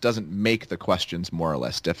jumps doesn't make the questions more or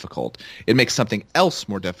less difficult. It makes something else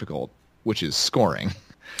more difficult, which is scoring.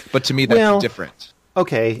 But to me, that's different.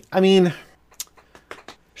 Okay. I mean,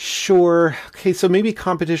 sure. Okay. So maybe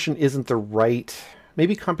competition isn't the right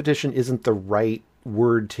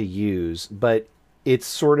word to use, but it's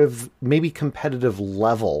sort of maybe competitive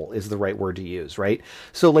level is the right word to use, right?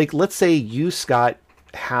 So like, let's say you, Scott,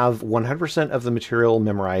 have 100% of the material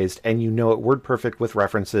memorized and you know it word perfect with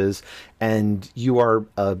references and you are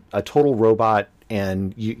a total robot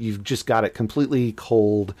and you've just got it completely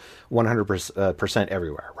cold 100%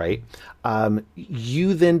 everywhere, right?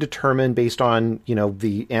 You then determine based on,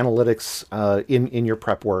 the analytics in your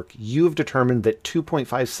prep work, you've determined that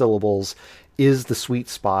 2.5 syllables is the sweet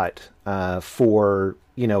spot for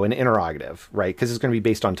an interrogative, right? Because it's going to be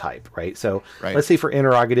based on type, right? So Let's say for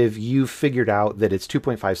interrogative, you've figured out that it's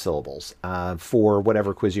 2.5 syllables for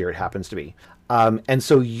whatever quiz year it happens to be. And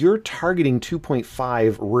so you're targeting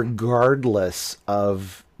 2.5 regardless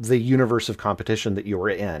of the universe of competition that you're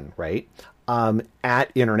in, right?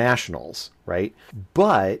 At internationals, right?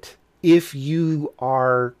 But if you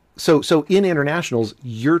are... So in internationals,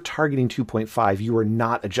 you're targeting 2.5. You are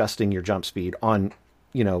not adjusting your jump speed on,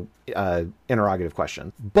 interrogative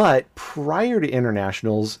questions. But prior to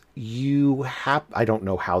internationals, I don't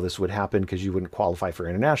know how this would happen because you wouldn't qualify for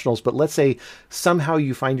internationals, but let's say somehow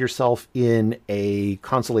you find yourself in a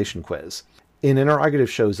consolation quiz an interrogative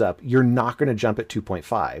shows up, you're not going to jump at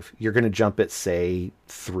 2.5. You're going to jump at, say,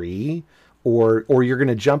 3, or you're going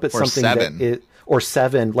to jump at something 7. or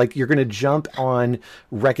 7. Like, you're going to jump on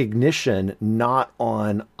recognition, not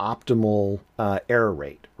on optimal error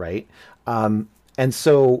rate, right? And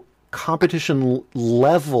so competition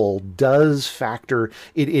level does factor.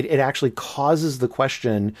 It actually causes the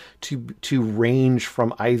question to range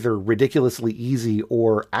from either ridiculously easy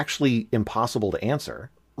or actually impossible to answer.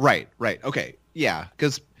 Right. Okay. Yeah,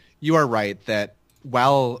 because you are right that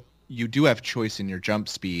while you do have choice in your jump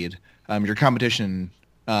speed, your competition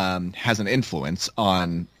has an influence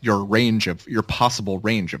on your possible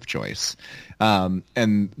range of choice,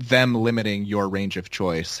 and them limiting your range of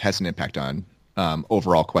choice has an impact on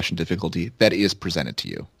overall question difficulty that is presented to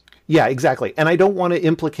you. Yeah, exactly. And I don't want to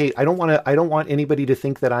implicate, I don't want anybody to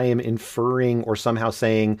think that I am inferring or somehow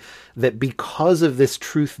saying that because of this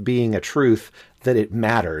truth being a truth, that it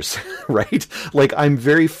matters, right? Like, I'm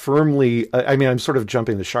very firmly, I'm sort of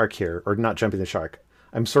jumping the shark here, or not jumping the shark.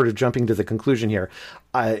 I'm sort of jumping to the conclusion here.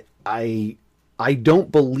 I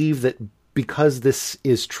don't believe that because this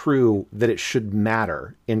is true that it should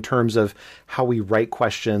matter in terms of how we write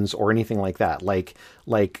questions or anything like that. Like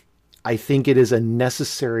I think it is a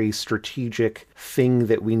necessary strategic thing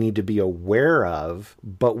that we need to be aware of,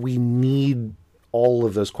 but we need all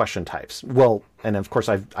of those question types. Well, and of course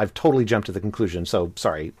I've totally jumped to the conclusion. So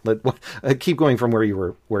sorry, keep going from where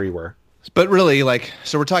you were. But really,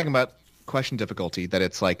 so we're talking about question difficulty, that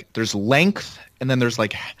it's like there's length and then there's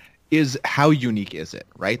how unique is it,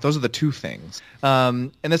 right? Those are the two things.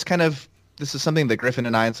 And this is something that Griffin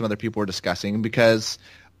and I and some other people were discussing, because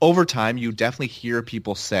over time you definitely hear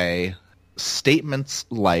people say statements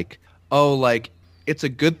like, it's a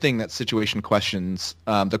good thing that situation questions,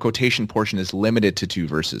 the quotation portion is limited to 2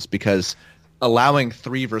 verses, because allowing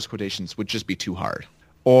 3 verse quotations would just be too hard.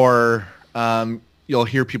 Or you'll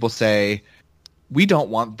hear people say, we don't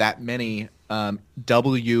want that many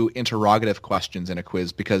W interrogative questions in a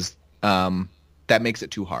quiz because that makes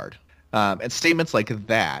it too hard. And statements like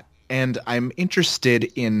that. And I'm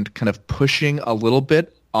interested in kind of pushing a little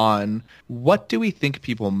bit on what do we think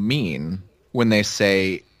people mean when they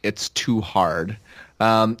say it's too hard,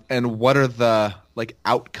 and what are the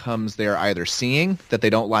outcomes they're either seeing that they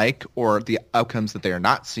don't like, or the outcomes that they are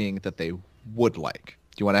not seeing that they would like.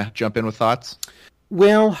 Do you want to jump in with thoughts?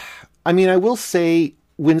 Well, I will say,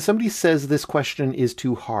 when somebody says this question is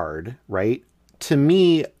too hard, right? To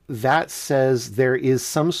me, that says there is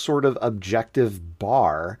some sort of objective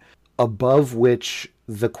bar above which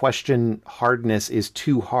the question hardness is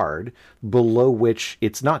too hard, below which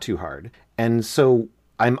it's not too hard. And so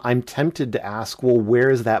I'm tempted to ask, well, where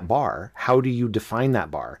is that bar? How do you define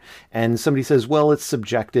that bar? And somebody says, well, it's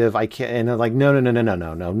subjective. I can't. And I'm like,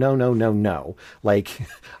 no. Like,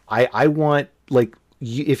 I want,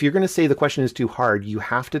 if you're going to say the question is too hard, you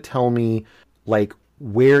have to tell me,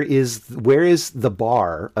 where is the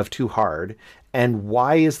bar of too hard, and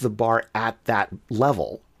why is the bar at that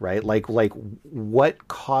level, right? Like what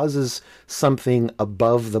causes something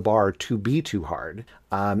above the bar to be too hard?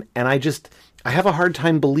 And I have a hard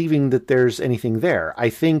time believing that there's anything there.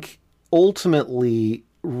 I think ultimately,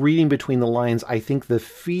 reading between the lines, I think the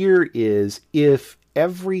fear is, if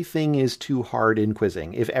everything is too hard in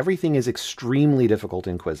quizzing, if everything is extremely difficult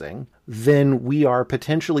in quizzing, then we are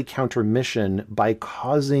potentially counter mission by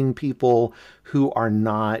causing people who are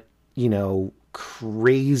not,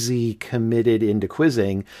 crazy committed into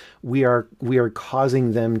quizzing. We are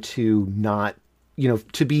causing them to not,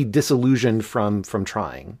 to be disillusioned from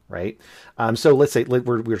trying, right? So let's say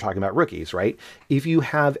we're talking about rookies, right? If you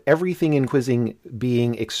have everything in quizzing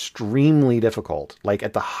being extremely difficult, like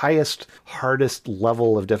at the hardest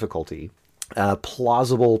level of difficulty,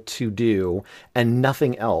 plausible to do, and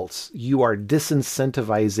nothing else, you are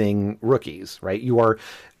disincentivizing rookies, right? You are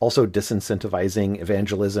also disincentivizing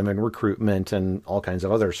evangelism and recruitment and all kinds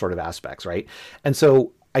of other sort of aspects, right? And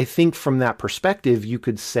so I think from that perspective, you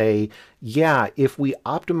could say, yeah, if we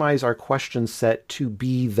optimize our question set to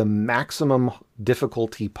be the maximum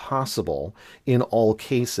difficulty possible in all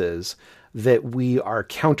cases, that we are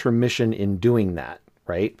counter mission in doing that,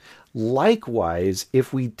 right? Likewise,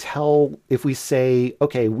 if we say,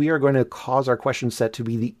 okay, we are going to cause our question set to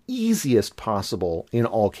be the easiest possible in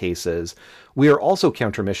all cases, we are also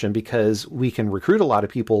counter mission, because we can recruit a lot of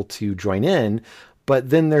people to join in,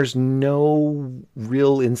 but then there's no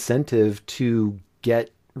real incentive to get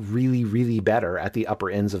really, really better at the upper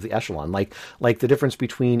ends of the echelon. Like the difference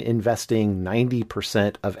between investing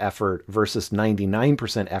 90% of effort versus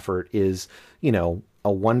 99% effort is, a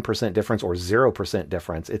 1% difference or 0%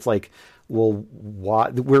 difference, it's like, well,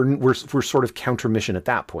 we're sort of counter mission at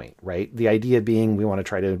that point, right? The idea being we want to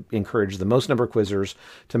try to encourage the most number of quizzers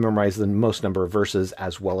to memorize the most number of verses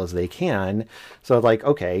as well as they can. So like,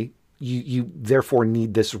 okay, you therefore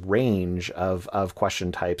need this range of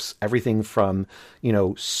question types, everything from,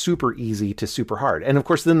 super easy to super hard. And of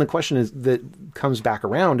course, then the question is that comes back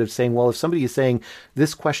around of saying, well, if somebody is saying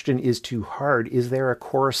this question is too hard, is there a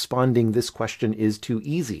corresponding this question is too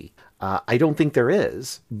easy? I don't think there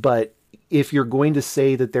is, but if you're going to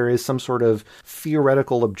say that there is some sort of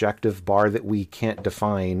theoretical objective bar that we can't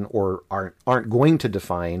define or aren't going to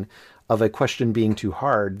define of a question being too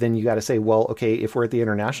hard, then you got to say, well, okay, if we're at the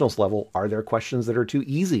internationals level, are there questions that are too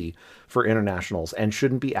easy for internationals and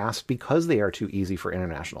shouldn't be asked because they are too easy for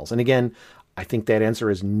internationals? And again, I think that answer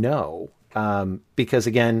is no, because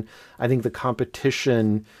again, I think the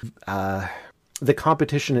competition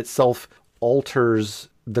itself alters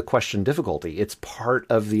the question difficulty. It's part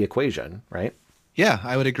of the equation, right? Yeah,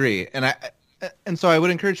 I would agree. And so I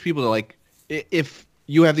would encourage people to, like, if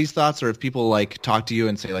you have these thoughts, or if people like talk to you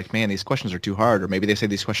and say like, man, these questions are too hard, or maybe they say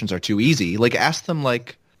these questions are too easy, like ask them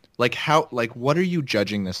like how, like, what are you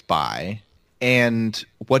judging this by? And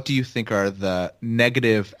what do you think are the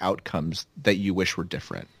negative outcomes that you wish were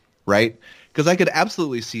different? Right? Because I could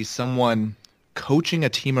absolutely see someone coaching a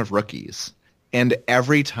team of rookies, and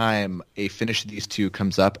every time a finish of these two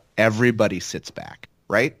comes up, everybody sits back,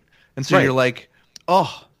 right? And so You're like,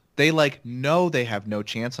 oh, they like know they have no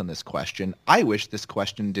chance on this question. I wish this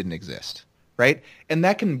question didn't exist, right? And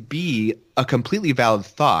that can be a completely valid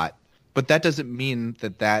thought, but that doesn't mean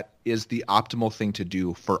that that is the optimal thing to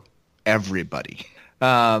do for everybody,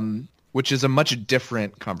 which is a much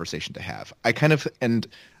different conversation to have. I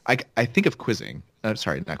think of quizzing.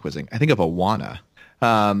 Sorry, not quizzing. I think of Awana.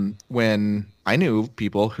 When I knew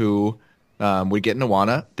people who would get in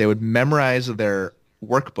Awana, they would memorize their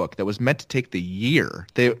workbook that was meant to take the year.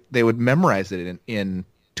 They would memorize it in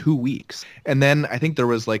 2 weeks. And then I think there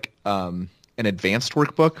was like an advanced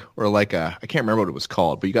workbook, or like I can't remember what it was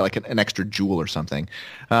called, but you got like an extra jewel or something.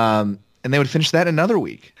 And they would finish that in another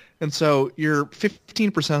week. And so you're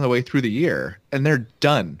 15% of the way through the year, and they're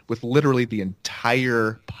done with literally the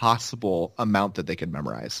entire possible amount that they could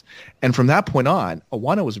memorize. And from that point on,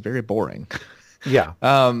 Awana was very boring. Yeah.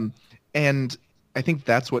 And I think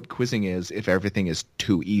that's what quizzing is if everything is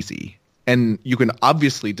too easy. And you can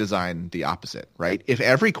obviously design the opposite, right? If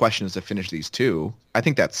every question is to finish these two, I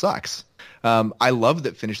think that sucks. I love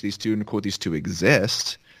that finish these two and quote these two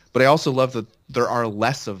exist, but I also love that there are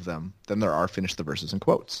less of them than there are finish the verses and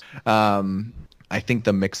quotes. I think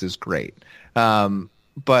the mix is great.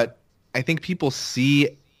 But I think people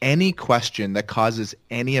see any question that causes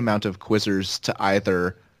any amount of quizzers to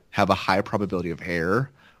either have a high probability of error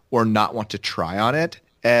or not want to try on it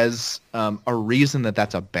as a reason that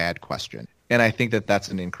that's a bad question. And I think that that's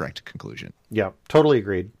an incorrect conclusion. Yeah, totally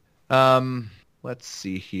agreed. Let's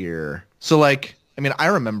see here. So like, I mean, I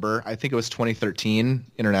remember, I think it was 2013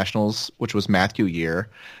 internationals, which was Matthew year.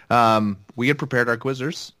 We had prepared our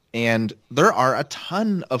quizzers, and there are a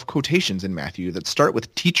ton of quotations in Matthew that start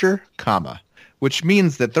with teacher, comma, which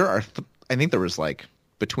means that there are, I think there was like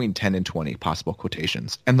between 10 and 20 possible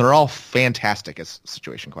quotations, and they're all fantastic as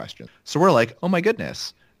situation questions. So we're like, oh my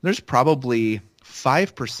goodness, there's probably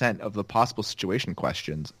 5% of the possible situation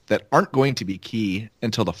questions that aren't going to be key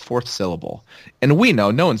until the fourth syllable. And we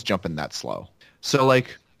know no one's jumping that slow. So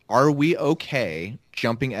like, are we okay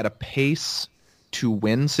jumping at a pace to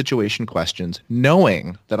win situation questions,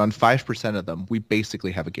 knowing that on 5% of them, we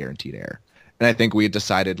basically have a guaranteed error? And I think we had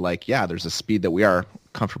decided like, yeah, there's a speed that we are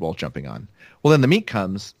comfortable jumping on. Well, then the meet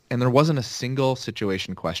comes, and there wasn't a single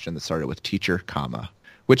situation question that started with teacher, comma,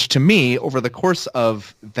 which to me, over the course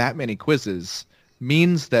of that many quizzes,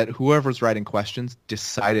 means that whoever's writing questions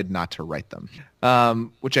decided not to write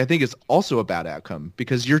them, which I think is also a bad outcome,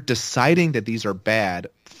 because you're deciding that these are bad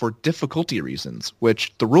for difficulty reasons,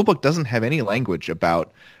 which the rulebook doesn't have any language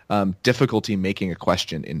about difficulty making a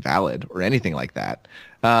question invalid or anything like that.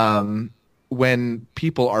 When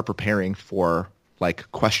people are preparing for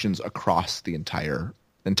like questions across the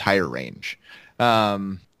entire range.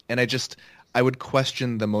 And I would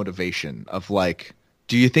question the motivation of like,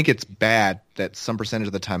 do you think it's bad that some percentage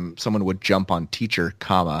of the time someone would jump on teacher,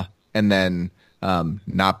 comma, and then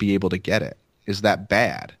not be able to get it? Is that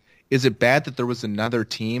bad? Is it bad that there was another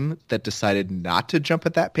team that decided not to jump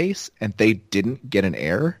at that pace and they didn't get an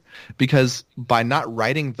error? Because by not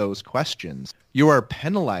writing those questions, you are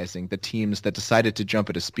penalizing the teams that decided to jump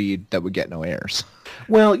at a speed that would get no errors.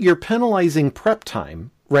 Well, you're penalizing prep time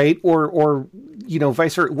right? Or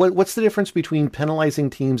vice versa. What's the difference between penalizing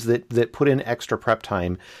teams that put in extra prep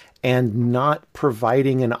time and not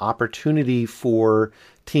providing an opportunity for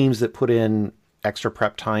teams that put in extra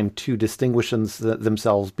prep time to distinguish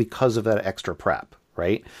themselves because of that extra prep,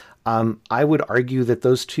 right? I would argue that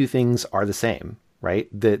those two things are the same, right?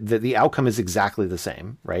 The outcome is exactly the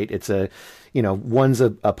same, right? It's one's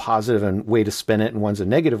a positive and way to spin it and one's a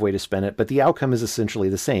negative way to spin it, but the outcome is essentially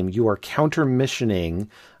the same. You are counter-missioning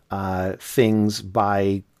things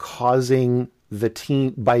by causing the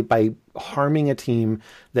team, by harming a team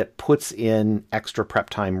that puts in extra prep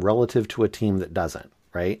time relative to a team that doesn't,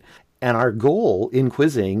 right? And our goal in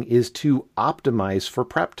quizzing is to optimize for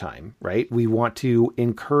prep time, right? We want to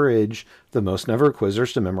encourage the most number of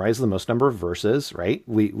quizzers to memorize the most number of verses, right?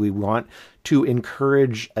 We want to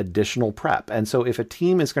encourage additional prep. And so if a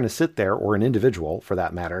team is going to sit there, or an individual for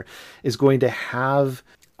that matter, is going to have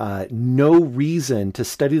no reason to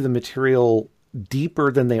study the material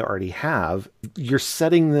deeper than they already have, you're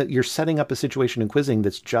setting up a situation in quizzing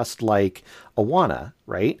that's just like Awana,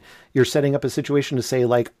 right? You're setting up a situation to say,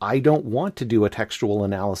 like, I don't want to do a textual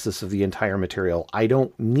analysis of the entire material. I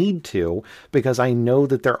don't need to, because I know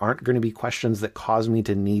that there aren't going to be questions that cause me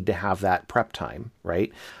to need to have that prep time, right?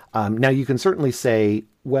 Now you can certainly say,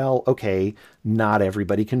 well, okay, not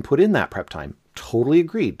everybody can put in that prep time. Totally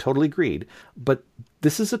agreed. But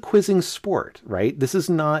this is a quizzing sport, right? This is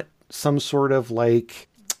not some sort of, like,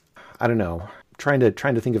 I don't know, trying to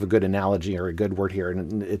think of a good analogy or a good word here,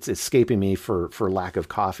 and it's escaping me for lack of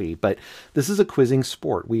coffee. But this is a quizzing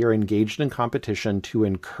sport. We are engaged in competition to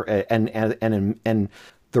and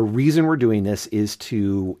the reason we're doing this is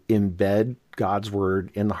to embed God's word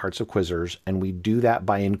in the hearts of quizzers, and we do that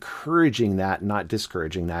by encouraging that, not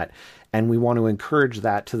discouraging that, and we want to encourage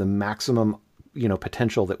that to the maximum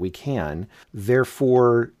potential that we can.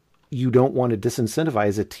 Therefore, you don't want to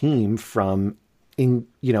disincentivize a team from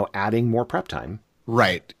adding more prep time.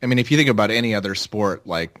 Right. I mean, if you think about any other sport,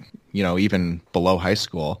 like, even below high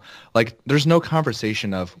school, like, there's no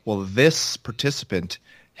conversation of, well, this participant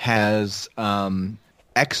has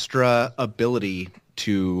extra ability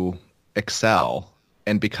to excel,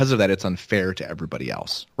 and because of that, it's unfair to everybody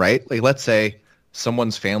else, right? Like, let's say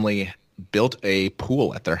someone's family built a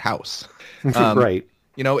pool at their house. Right.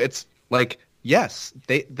 It's like, yes,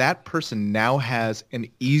 that person now has an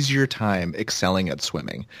easier time excelling at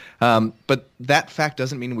swimming. But that fact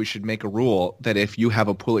doesn't mean we should make a rule that if you have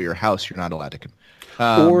a pool at your house, you're not allowed to.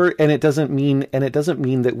 And it doesn't mean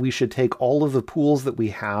that we should take all of the pools that we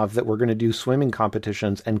have that we're going to do swimming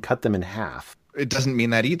competitions and cut them in half. It doesn't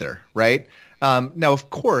mean that either, right? Now,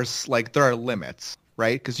 of course, like, there are limits,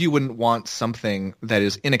 right? Because you wouldn't want something that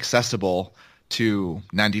is inaccessible to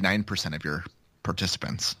 99% of your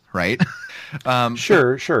participants, right?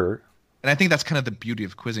 Sure. And I think that's kind of the beauty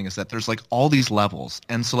of quizzing, is that there's, like, all these levels.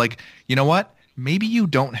 And so, like, you know what? Maybe you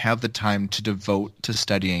don't have the time to devote to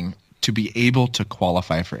studying to be able to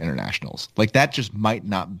qualify for internationals. Like, that just might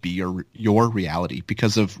not be your reality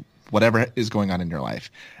because of whatever is going on in your life.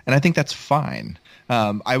 And I think that's fine.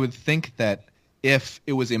 I would think that if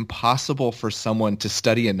it was impossible for someone to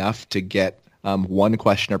study enough to get one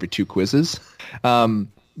question every 2 quizzes,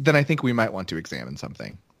 then I think we might want to examine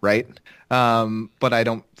something, right? But I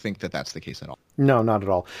don't think that that's the case at all. No, not at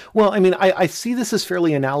all. Well, I mean, I see this as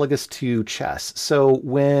fairly analogous to chess. So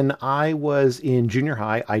when I was in junior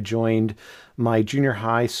high, I joined my junior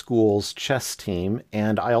high school's chess team,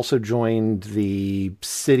 and I also joined the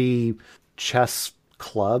city chess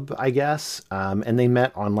club, I guess. And they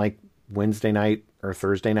met on, like, Wednesday night or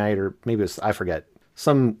Thursday night, or maybe it was, I forget,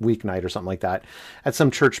 some weeknight or something like that, at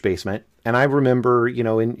some church basement. And I remember,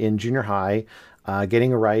 in junior high,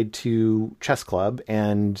 getting a ride to chess club,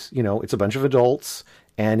 and, it's a bunch of adults,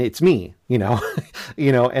 and it's me, and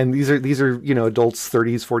these are, adults,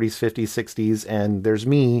 30s, 40s, 50s, 60s. And there's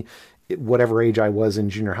me, whatever age I was in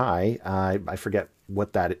junior high. I forget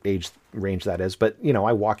what that age range that is, but,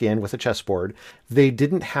 I walk in with a chessboard. They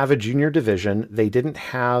didn't have a junior division. They didn't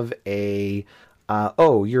have a,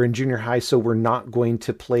 you're in junior high, so we're not going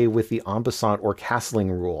to play with the en passant or castling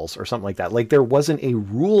rules or something like that. Like, there wasn't a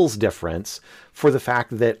rules difference for the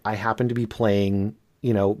fact that I happened to be playing,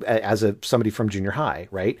 as somebody from junior high,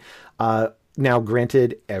 right? Now,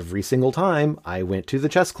 granted, every single time I went to the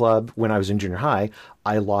chess club when I was in junior high,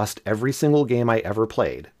 I lost every single game I ever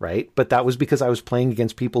played, right? But that was because I was playing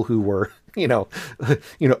against people who were,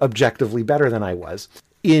 objectively better than I was.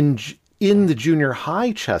 In the junior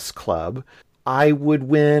high chess club, I would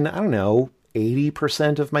win, I don't know,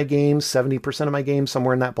 80% of my games, 70% of my games,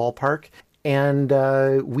 somewhere in that ballpark. and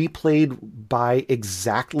we played by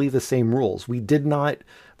exactly the same rules. We did not,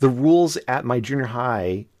 the rules at my junior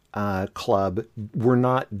high club were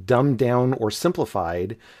not dumbed down or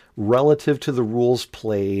simplified relative to the rules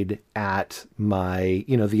played at my,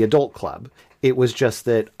 the adult club. It was just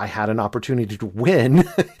that I had an opportunity to win,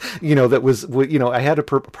 that was, I had a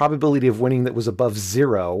probability of winning that was above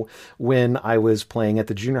 0 when I was playing at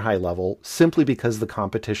the junior high level, simply because the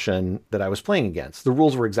competition that I was playing against. The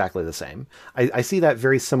rules were exactly the same. I see that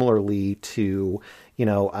very similarly to,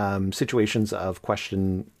 situations of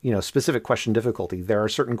question, specific question difficulty. There are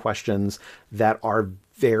certain questions that are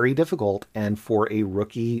very difficult, and for a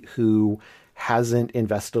rookie who hasn't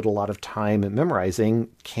invested a lot of time in memorizing,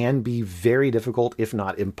 can be very difficult, if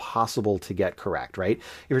not impossible, to get correct, right?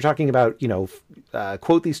 If you're talking about,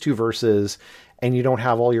 quote these 2 verses and you don't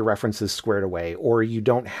have all your references squared away, or you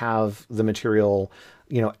don't have the material,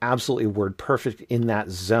 absolutely word perfect in that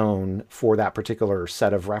zone for that particular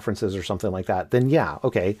set of references or something like that, then yeah,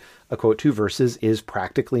 okay, a quote 2 verses is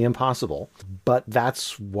practically impossible. But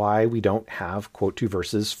that's why we don't have quote 2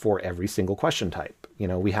 verses for every single question type.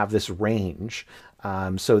 We have this range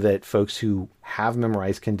so that folks who have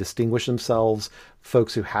memorized can distinguish themselves.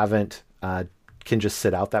 Folks who haven't can just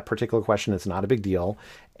sit out that particular question. It's not a big deal.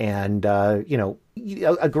 And,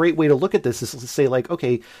 a great way to look at this is to say, like,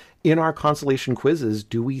 okay, in our consolation quizzes,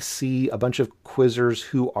 do we see a bunch of quizzers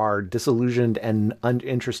who are disillusioned and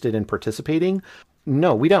uninterested in participating?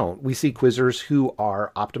 No, we don't. We see quizzers who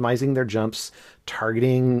are optimizing their jumps,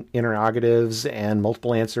 targeting interrogatives and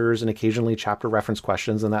multiple answers and occasionally chapter reference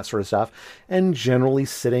questions and that sort of stuff, and generally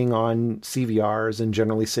sitting on CVRs and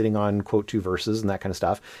generally sitting on quote 2 verses and that kind of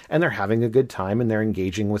stuff. And they're having a good time and they're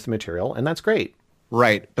engaging with the material, and that's great.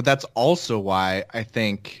 Right. But that's also why I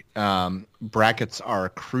think brackets are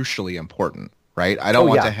crucially important, right? I don't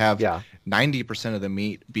want to have 90% of the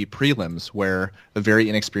meet be prelims, where a very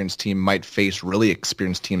inexperienced team might face really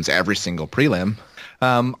experienced teams every single prelim.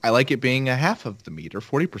 I like it being a half of the meet, or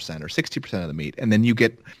 40% or 60% of the meet. And then you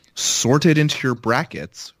get sorted into your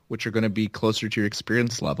brackets, which are going to be closer to your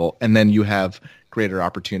experience level. And then you have greater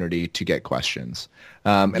opportunity to get questions.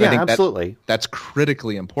 And I think absolutely. That's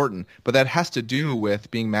critically important. But that has to do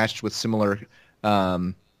with being matched with similar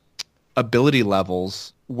ability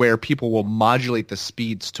levels, where people will modulate the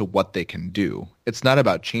speeds to what they can do. It's not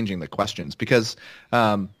about changing the questions, because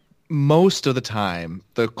most of the time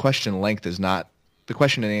the question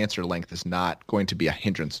and answer length is not going to be a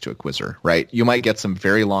hindrance to a quizzer, right? You might get some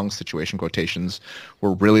very long situation quotations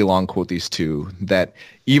or really long quote these 2 that,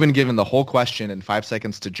 even given the whole question and 5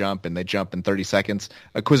 seconds to jump and they jump in 30 seconds,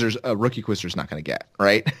 a rookie quizzer is not going to get,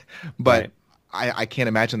 right? But right. I can't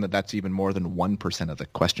imagine that that's even more than 1% of the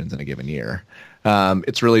questions in a given year.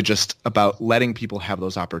 It's really just about letting people have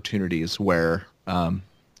those opportunities where,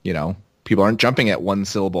 people aren't jumping at 1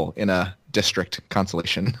 syllable in a district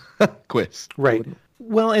consolation quiz. Right.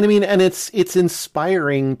 Well, and I mean, and it's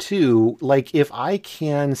inspiring too. Like, if I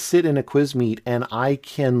can sit in a quiz meet and I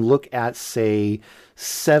can look at, say,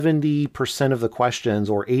 70% of the questions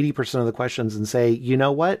or 80% of the questions and say, you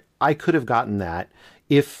know what, I could have gotten that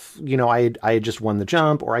if, I had just won the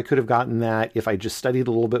jump, or I could have gotten that if I just studied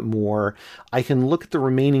a little bit more. I can look at the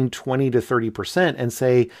remaining 20 to 30% and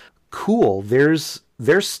say, cool, there's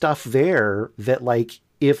stuff there that, like,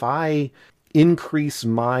 if I increase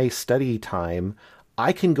my study time,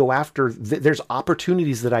 I can go after, there's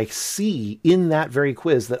opportunities that I see in that very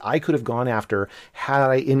quiz that I could have gone after had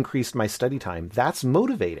I increased my study time. That's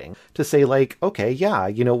motivating to say, like, okay, yeah,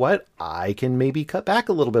 you know what? I can maybe cut back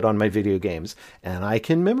a little bit on my video games, and I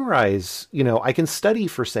can memorize, I can study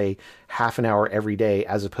for, say, half an hour every day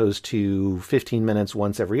as opposed to 15 minutes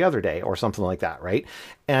once every other day or something like that, right?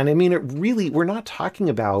 And I mean, we're not talking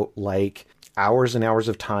about, like, hours and hours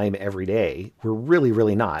of time every day. We're really,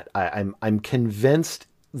 really not. I'm convinced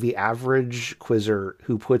the average quizzer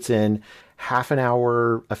who puts in half an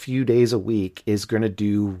hour a few days a week is going to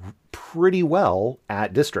do pretty well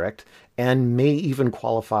at district and may even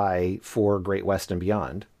qualify for Great West and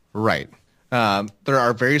beyond. Right. There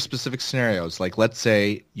are very specific scenarios. Like, let's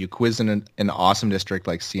say you quiz in an awesome district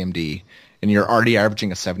like CMD and you're already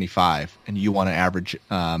averaging a 75 and you want to average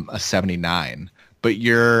a 79. But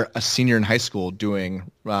you're a senior in high school doing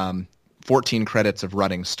 14 credits of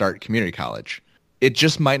running Start Community College. It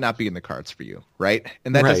just might not be in the cards for you, right?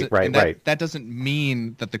 And that that doesn't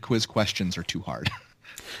mean that the quiz questions are too hard.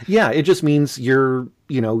 Yeah, it just means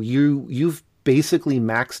you've basically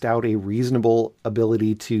maxed out a reasonable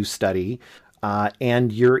ability to study.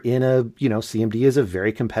 and you're in CMD is a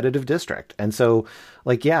very competitive district. And so,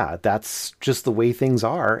 that's just the way things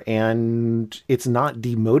are. And it's not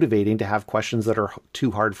demotivating to have questions that are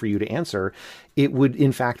too hard for you to answer. It would,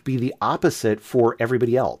 in fact, be the opposite for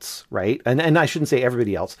everybody else, right? And I shouldn't say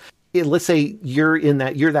everybody else. Let's say you're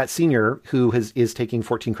that senior who is taking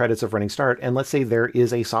 14 credits of Running Start, and let's say there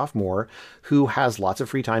is a sophomore who has lots of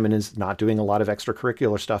free time and is not doing a lot of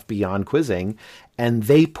extracurricular stuff beyond quizzing, and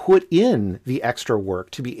they put in the extra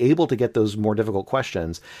work to be able to get those more difficult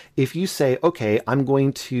questions. If you say, okay, I'm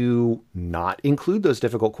going to not include those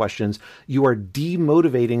difficult questions, you are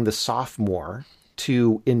demotivating the sophomore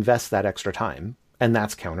to invest that extra time, and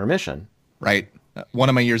that's counter mission. Right. One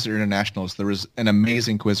of my years at internationals, there was an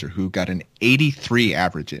amazing quizzer who got an 83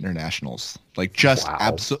 average at internationals.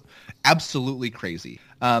 Wow. Absolutely crazy.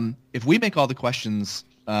 If we make all the questions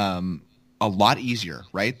a lot easier,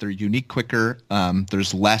 right? They're unique quicker.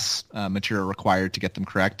 There's less material required to get them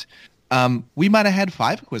correct. We might have had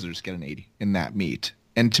 5 quizzers get an 80 in that meet.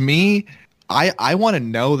 And to me, I want to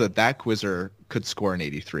know that quizzer could score an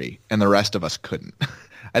 83 and the rest of us couldn't.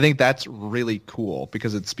 I think that's really cool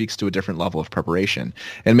because it speaks to a different level of preparation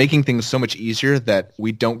and making things so much easier that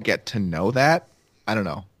we don't get to know that. I don't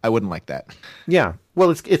know. I wouldn't like that. Yeah. Well,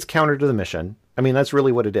 it's counter to the mission. I mean, that's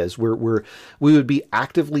really what it is. We would be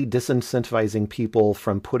actively disincentivizing people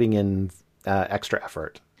from putting in extra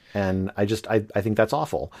effort. And I think that's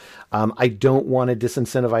awful. I don't want to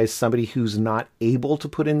disincentivize somebody who's not able to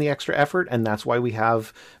put in the extra effort. And that's why we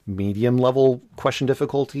have medium level question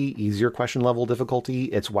difficulty, easier question level difficulty.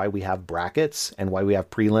 It's why we have brackets and why we have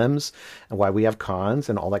prelims and why we have cons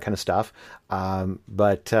and all that kind of stuff.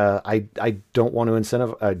 But I don't want to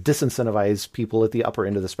disincentivize people at the upper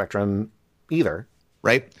end of the spectrum either.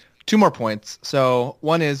 Right. 2 more points. So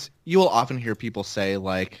one is you will often hear people say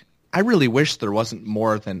I really wish there wasn't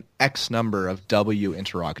more than X number of W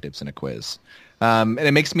interrogatives in a quiz. And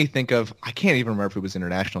it makes me think of, I can't even remember if it was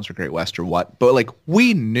internationals or Great West or what, but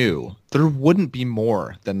we knew there wouldn't be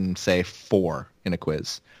more than, say, 4 in a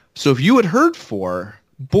quiz. So if you had heard 4,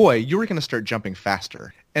 boy, you were going to start jumping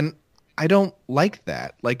faster. And I don't like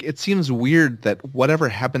that. It seems weird that whatever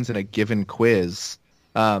happens in a given quiz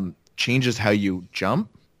changes how you jump,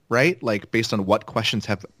 right? Based on what questions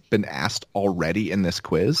have been asked already in this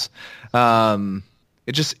quiz.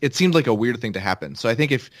 It seemed like a weird thing to happen. So I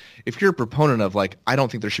think if you're a proponent of I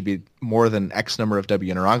don't think there should be more than X number of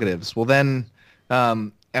W interrogatives, well then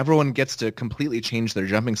everyone gets to completely change their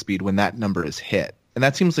jumping speed when that number is hit. And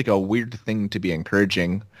that seems like a weird thing to be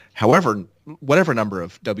encouraging. However, whatever number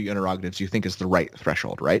of W interrogatives you think is the right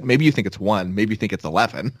threshold, right? Maybe you think it's 1, maybe you think it's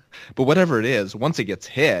 11, but whatever it is, once it gets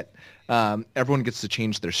hit, everyone gets to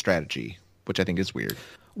change their strategy, which I think is weird.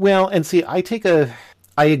 Well, and see, I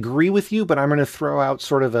agree with you, but I'm going to throw out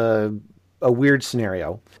sort of a weird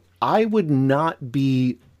scenario. I would not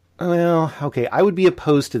be, I would be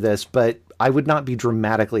opposed to this, but I would not be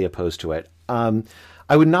dramatically opposed to it.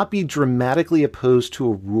 I would not be dramatically opposed to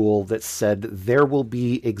a rule that said there will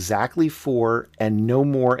be exactly 4 and no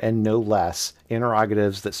more and no less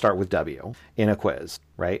interrogatives that start with W in a quiz,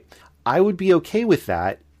 right? I would be okay with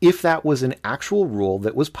that if that was an actual rule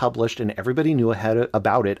that was published and everybody knew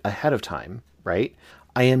about it ahead of time, right?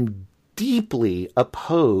 I am deeply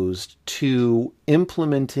opposed to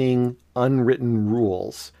implementing unwritten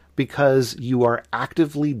rules because you are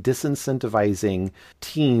actively disincentivizing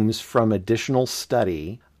teams from additional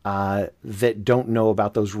study that don't know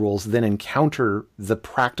about those rules, then encounter the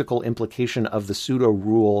practical implication of the pseudo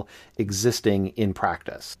rule existing in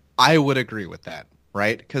practice. I would agree with that,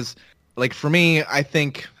 right? Because for me, I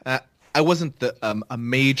think I wasn't a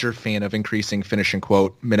major fan of increasing finish and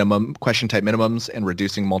quote minimum question type minimums and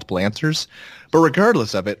reducing multiple answers. But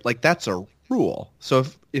regardless of it, that's a rule. So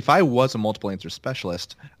if I was a multiple answer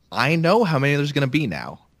specialist, I know how many there's going to be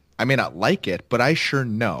now. I may not like it, but I sure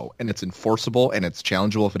know, and it's enforceable and it's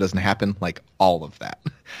challengeable if it doesn't happen. All of that,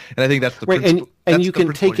 and I think that's the right. And you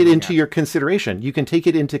can take it into your consideration. You can take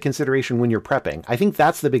it into consideration when you're prepping. I think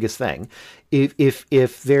that's the biggest thing. If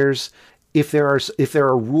there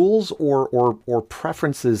are rules or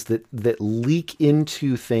preferences that leak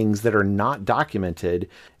into things that are not documented,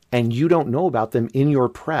 and you don't know about them in your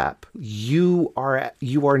prep, you are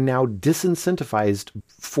now disincentivized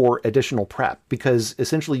for additional prep, because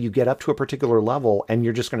essentially you get up to a particular level and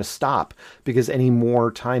you're just going to stop because any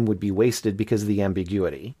more time would be wasted because of the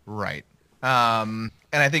ambiguity. Right. And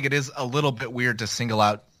I think it is a little bit weird to single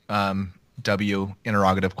out W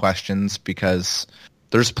interrogative questions because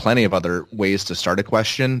there's plenty of other ways to start a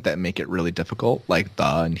question that make it really difficult, like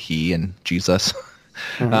the and he and Jesus.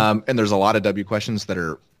 And there's a lot of W questions that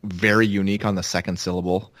are very unique on the second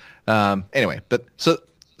syllable. Anyway, but so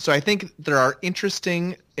I think there are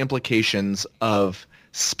interesting implications of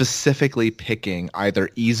specifically picking either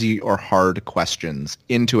easy or hard questions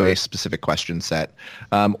into a specific question set,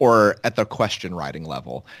 or at the question writing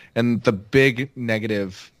level. And the big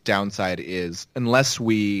negative downside is unless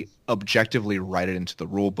we objectively write it into the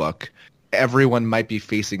rule book, everyone might be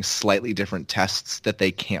facing slightly different tests that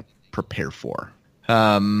they can't prepare for.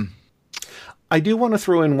 I do want to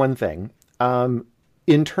throw in one thing.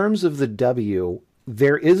 In terms of the W,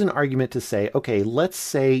 there is an argument to say, okay, let's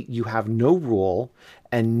say you have no rule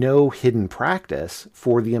and no hidden practice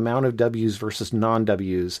for the amount of W's versus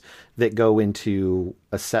non-W's that go into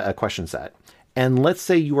a question set. And let's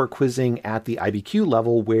say you are quizzing at the IBQ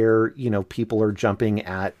level where, people are jumping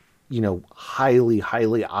at, highly,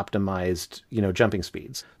 highly optimized, jumping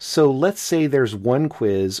speeds. So let's say there's one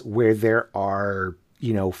quiz where there are,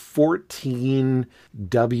 14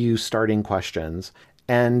 W starting questions.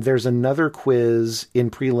 And there's another quiz in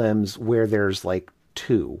prelims where there's like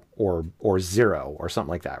 2 or 0 or something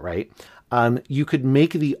like that, right? You could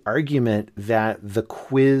make the argument that the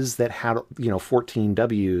quiz that had, 14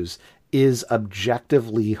 W's is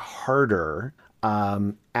objectively harder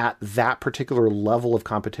at that particular level of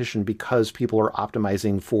competition because people are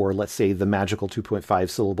optimizing for, let's say, the magical 2.5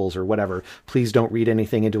 syllables or whatever. Please don't read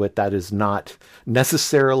anything into it that is not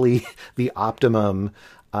necessarily the optimum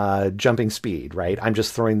jumping speed, right? I'm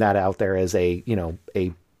just throwing that out there as a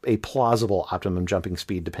plausible optimum jumping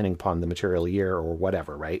speed depending upon the material year or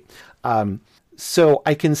whatever, right? So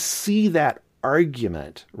I can see that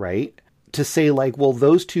argument, right? To say like, well,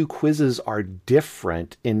 those two quizzes are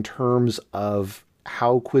different in terms of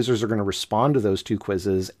how quizzers are going to respond to those two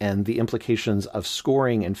quizzes and the implications of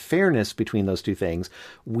scoring and fairness between those two things.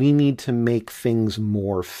 We need to make things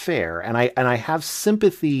more fair. And I have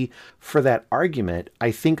sympathy for that argument.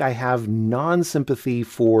 I think I have non-sympathy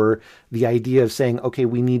for the idea of saying, okay,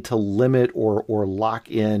 we need to limit or lock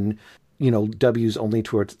in, W's only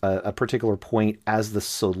to a particular point as the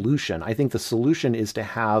solution. I think the solution is to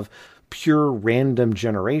have pure random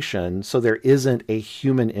generation, so there isn't a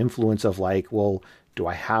human influence of like, well, do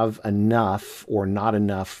I have enough or not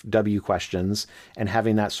enough W questions, and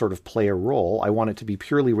having that sort of play a role. I want it to be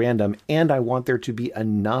purely random, and I want there to be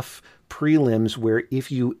enough prelims where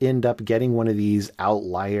if you end up getting one of these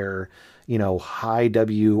outlier, high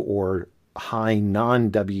W or high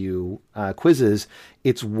non-W quizzes,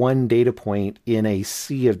 it's one data point in a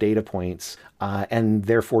sea of data points, and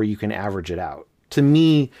therefore you can average it out. To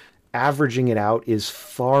me, averaging it out is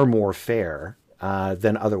far more fair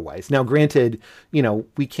than otherwise. Now, granted,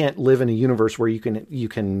 we can't live in a universe where you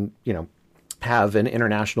can have an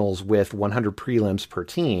internationals with 100 prelims per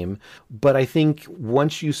team. But I think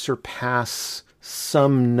once you surpass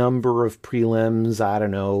some number of prelims, I don't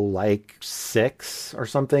know, like 6 or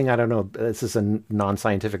something. I don't know. This is a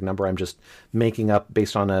non-scientific number I'm just making up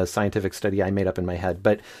based on a scientific study I made up in my head.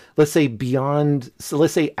 But let's say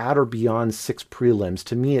at or beyond 6 prelims,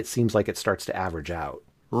 to me, it seems like it starts to average out.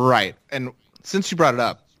 Right. And since you brought it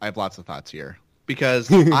up, I have lots of thoughts here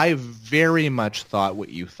because I very much thought what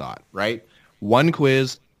you thought, right? One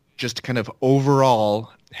quiz just kind of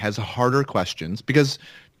overall has harder questions because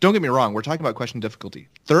don't get me wrong, we're talking about question difficulty.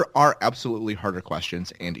 There are absolutely harder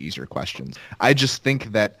questions and easier questions. I just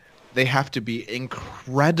think that they have to be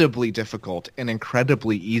incredibly difficult and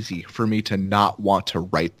incredibly easy for me to not want to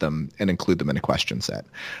write them and include them in a question set.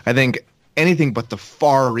 I think anything but the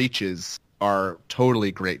far reaches are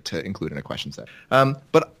totally great to include in a question set.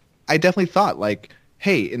 But I definitely thought like,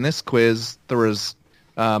 hey, in this quiz, there was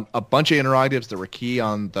a bunch of interrogatives that were key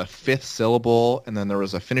on the 5th syllable, and then there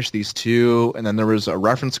was a finish these two, and then there was a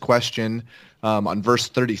reference question on verse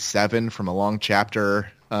 37 from a long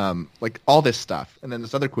chapter, like all this stuff. And then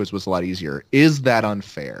this other quiz was a lot easier. Is that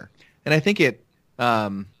unfair? And I think it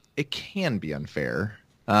can be unfair.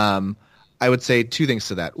 I would say 2 things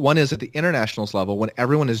to that. One is at the internationals level, when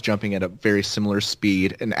everyone is jumping at a very similar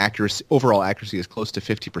speed and overall accuracy is close to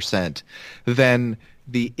 50%, then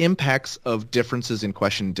the impacts of differences in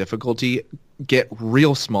question difficulty get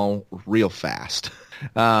real small real fast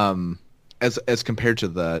as compared to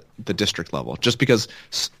the district level. Just because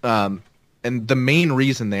and the main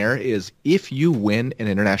reason there is if you win an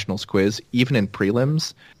internationals quiz, even in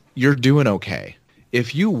prelims, you're doing okay.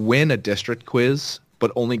 If you win a district quiz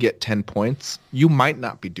but only get 10 points, you might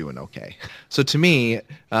not be doing okay. So to me,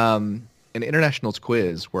 an internationals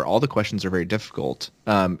quiz where all the questions are very difficult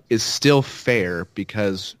is still fair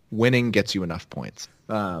because winning gets you enough points.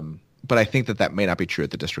 but I think that may not be true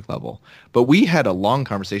at the district level. But we had a long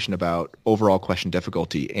conversation about overall question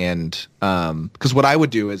difficulty, and because what I would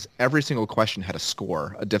do is every single question had a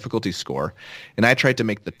score, a difficulty score, and I tried to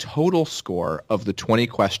make the total score of the 20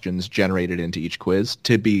 questions generated into each quiz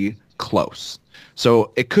to be close.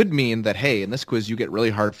 So it could mean that, hey, in this quiz you get really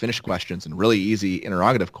hard finish questions and really easy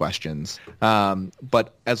interrogative questions,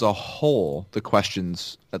 but as a whole, the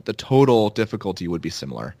questions, the total difficulty would be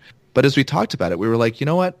similar. But as we talked about it, we were like, you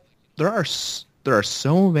know what? There are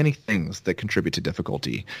so many things that contribute to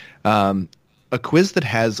difficulty. A quiz that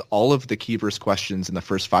has all of the keyverse questions in the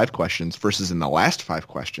first 5 questions versus in the last 5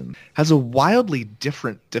 questions has a wildly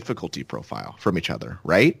different difficulty profile from each other,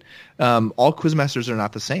 right? All quizmasters are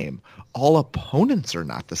not the same. All opponents are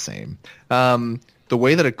not the same. The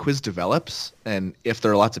way that a quiz develops, and if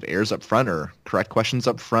there are lots of errors up front or correct questions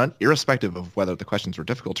up front, irrespective of whether the questions were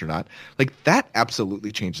difficult or not, like that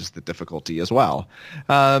absolutely changes the difficulty as well.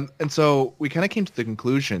 And so we kind of came to the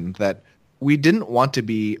conclusion that we didn't want to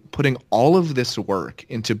be putting all of this work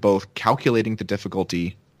into both calculating the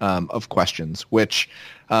difficulty of questions, which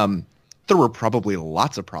there were probably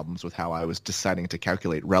lots of problems with how I was deciding to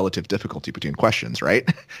calculate relative difficulty between questions, right?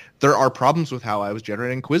 There are problems with how I was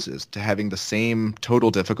generating quizzes to having the same total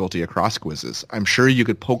difficulty across quizzes. I'm sure you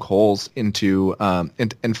could poke holes into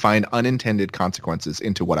and find unintended consequences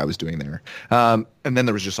into what I was doing there. And then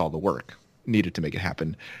there was just all the work needed to make it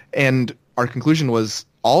happen. And our conclusion was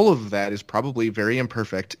all of that is probably very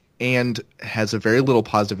imperfect and has a very little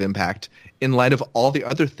positive impact in light of all the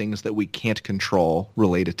other things that we can't control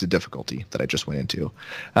related to difficulty that I just went into.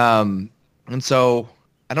 And so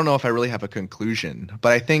I don't know if I really have a conclusion,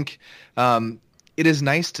 but I think it is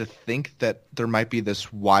nice to think that there might be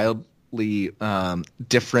this wildly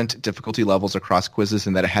different difficulty levels across quizzes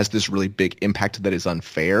and that it has this really big impact that is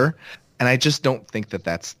unfair. And I just don't think that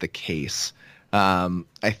that's the case.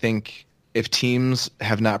 I think if teams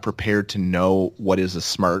have not prepared to know what is a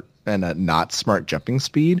smart and a not smart jumping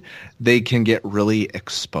speed, they can get really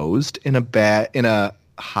exposed in a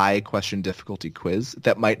high question difficulty quiz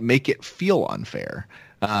that might make it feel unfair.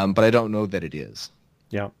 But I don't know that it is.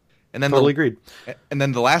 Yeah. And then totally agreed. And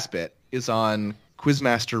then the last bit is on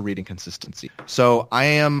Quizmaster reading consistency. So I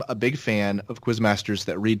am a big fan of Quizmasters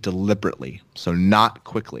that read deliberately, so not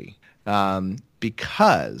quickly,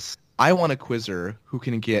 because I want a quizzer who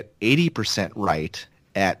can get 80% right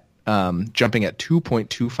at jumping at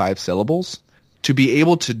 2.25 syllables to be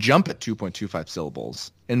able to jump at 2.25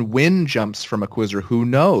 syllables and win jumps from a quizzer who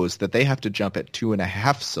knows that they have to jump at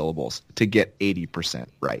 2.5 syllables to get 80%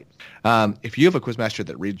 right. If you have a quizmaster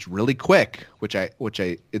that reads really quick, which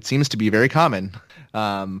it seems to be very common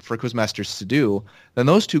for quizmasters to do, then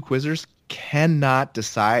those two quizzers cannot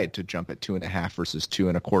decide to jump at 2.5 versus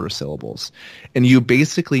 2.25 syllables. And you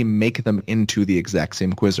basically make them into the exact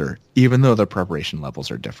same quizzer, even though their preparation levels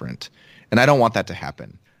are different. And I don't want that to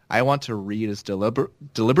happen. I want to read as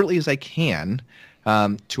deliberately as I can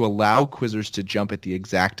to allow quizzers to jump at the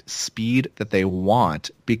exact speed that they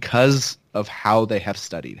want because of how they have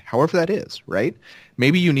studied, however that is, right?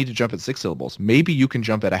 Maybe you need to jump at 6 syllables. Maybe you can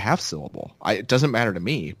jump at a half syllable. It doesn't matter to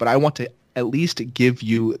me, but I want to at least give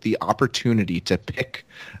you the opportunity to pick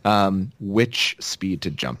which speed to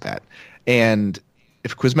jump at. And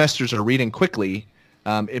if quizmasters are reading quickly,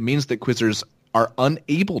 it means that quizzers are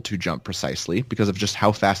unable to jump precisely because of just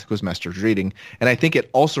how fast the quizmaster is reading. And I think it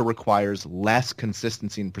also requires less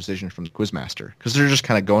consistency and precision from the quizmaster because they're just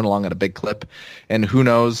kind of going along at a big clip. And who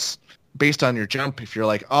knows, based on your jump, if you're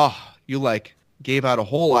like, oh, you like gave out a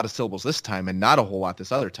whole lot of syllables this time and not a whole lot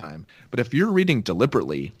this other time. But if you're reading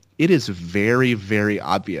deliberately, it is very, very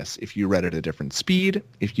obvious if you read at a different speed,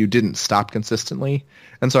 if you didn't stop consistently.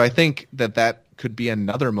 And so I think that could be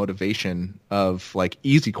another motivation of like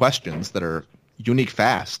easy questions that are unique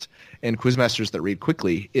fast and quizmasters that read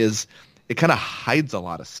quickly is it kind of hides a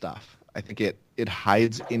lot of stuff. I think it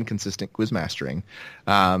hides inconsistent quizmastering.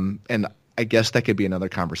 And I guess that could be another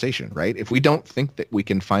conversation, right? If we don't think that we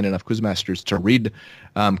can find enough quizmasters to read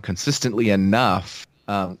consistently enough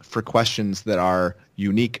for questions that are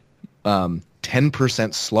unique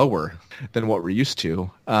 10% slower than what we're used to,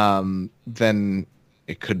 then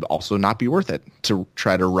it could also not be worth it to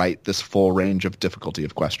try to write this full range of difficulty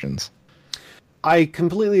of questions. I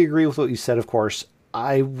completely agree with what you said, of course.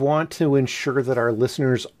 I want to ensure that our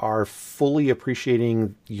listeners are fully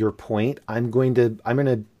appreciating your point. I'm going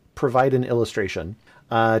to provide an illustration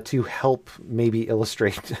to help maybe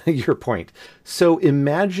illustrate your point. So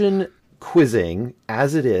imagine quizzing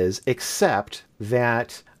as it is, except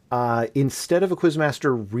that instead of a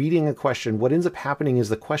quizmaster reading a question, what ends up happening is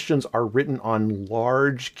the questions are written on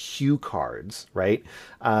large cue cards, right?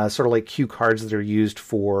 Sort of like cue cards that are used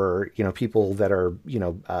for, people that are,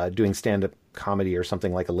 doing stand-up comedy or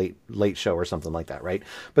something like a late show or something like that, right?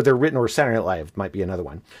 But they're written, or Saturday Night Live might be another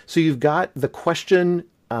one. So you've got the question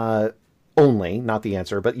only, not the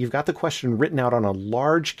answer, but you've got the question written out on a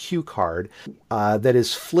large cue card that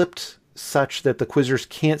is flipped such that the quizzers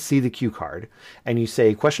can't see the cue card. And you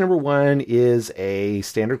say, question number 1 is a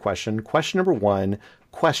standard question. Question number 1,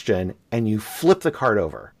 question, and you flip the card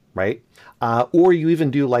over, right? Or you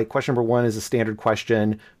even do like question number 1 is a standard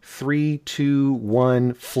question, 3, 2,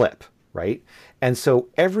 1, flip, right? And so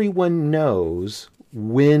everyone knows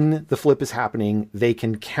when the flip is happening, they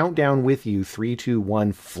can count down with you 3, 2,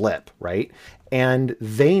 1, flip, right? And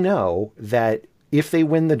they know that if they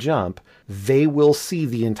win the jump, they will see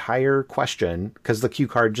the entire question because the cue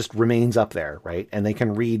card just remains up there, right? And they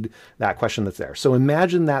can read that question that's there. So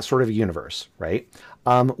imagine that sort of a universe, right?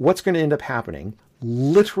 What's going to end up happening?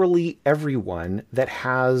 Literally everyone that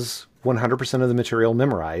has 100% of the material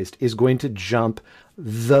memorized is going to jump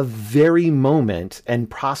the very moment, and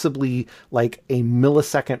possibly like a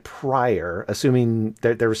millisecond prior, assuming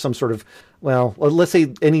that there was some sort of, well, let's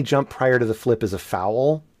say any jump prior to the flip is a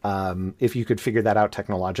foul, if you could figure that out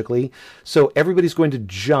technologically. So everybody's going to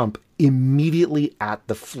jump immediately at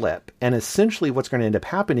the flip. And essentially what's going to end up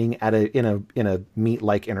happening in a meet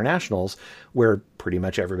like Internationals, where pretty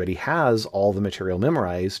much everybody has all the material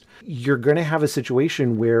memorized, you're going to have a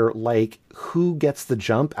situation where, like, who gets the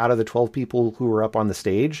jump out of the 12 people who are up on the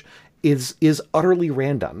stage is utterly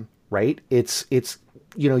random, right? It's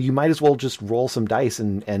you might as well just roll some dice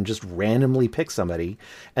and just randomly pick somebody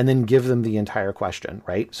and then give them the entire question,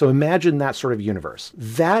 right? So imagine that sort of universe.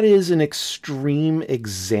 That is an extreme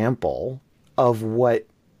example of what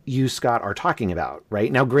you, Scott, are talking about,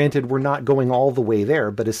 right? Now, granted, we're not going all the way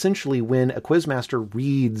there, but essentially when a quizmaster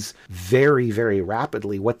reads very, very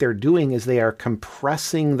rapidly, what they're doing is they are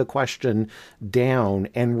compressing the question down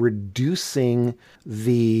and reducing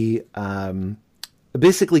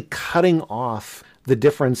basically cutting off the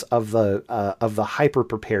difference of the hyper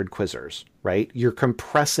prepared quizzers, right? You're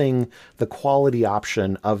compressing the quality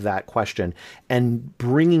option of that question and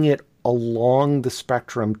bringing it along the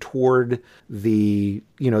spectrum toward the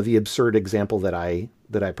absurd example that I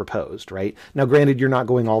proposed, right? Now, granted, you're not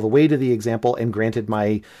going all the way to the example, and granted,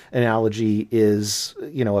 my analogy is,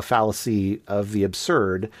 a fallacy of the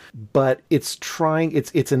absurd, but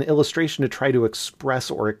it's an illustration to try to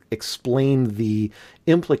express or explain the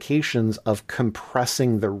implications of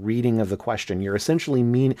compressing the reading of the question. You're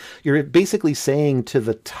basically saying to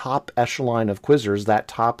the top echelon of quizzers, that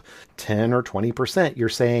top 10 or 20%, you're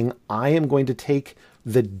saying, I am going to take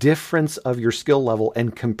the difference of your skill level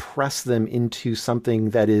and compress them into something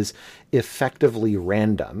that is effectively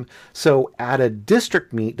random. So at a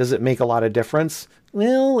district meet, does it make a lot of difference?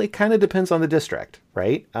 Well, it kind of depends on the district,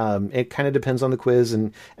 right? It kind of depends on the quiz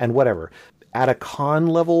and whatever. At a con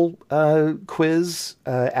level quiz,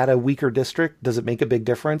 at a weaker district, does it make a big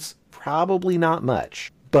difference? Probably not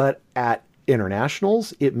much. But at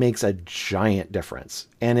Internationals, it makes a giant difference.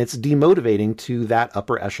 And it's demotivating to that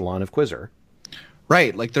upper echelon of quizzer.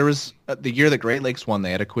 Right. Like there was the year that Great Lakes won,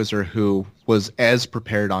 they had a quizzer who was as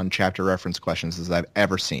prepared on chapter reference questions as I've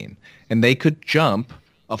ever seen. And they could jump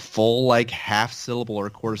a full half syllable or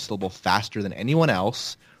quarter syllable faster than anyone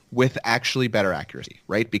else with actually better accuracy,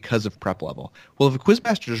 right? Because of prep level. Well, if a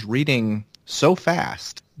quizmaster is reading so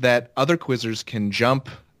fast that other quizzers can jump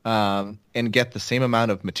and get the same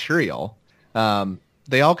amount of material,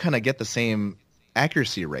 they all kind of get the same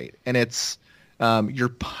accuracy rate. And it's you're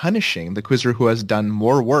punishing the quizzer who has done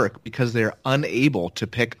more work because they're unable to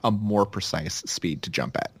pick a more precise speed to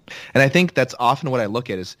jump at. And I think that's often what I look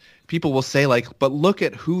at is people will say but look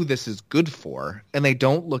at who this is good for, and they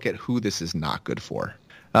don't look at who this is not good for.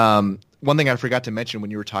 One thing I forgot to mention when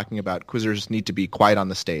you were talking about quizzers need to be quiet on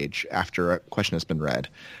the stage after a question has been read.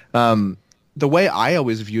 The way I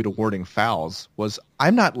always viewed awarding fouls was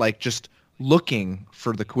I'm not just looking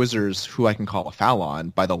for the quizzers who I can call a foul on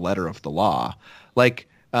by the letter of the law.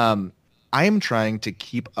 I am trying to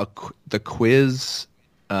keep the quiz,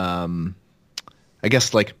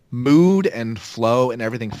 mood and flow and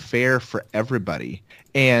everything fair for everybody.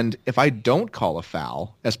 And if I don't call a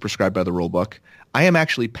foul as prescribed by the rule book, I am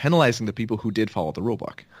actually penalizing the people who did follow the rule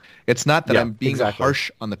book. It's not that I'm being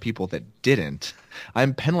harsh on the people that didn't.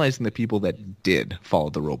 I'm penalizing the people that did follow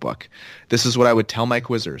the rule book. This is what I would tell my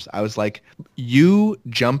quizzers. I was like, you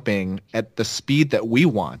jumping at the speed that we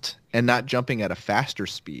want and not jumping at a faster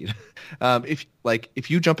speed. If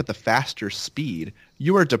you jump at the faster speed,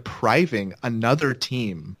 you are depriving another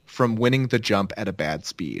team from winning the jump at a bad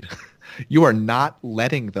speed. You are not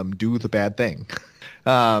letting them do the bad thing.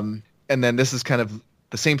 And then this is kind of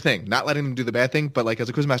the same thing, not letting them do the bad thing, but like as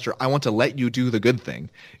a quizmaster, I want to let you do the good thing.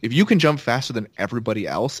 If you can jump faster than everybody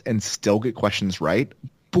else and still get questions right,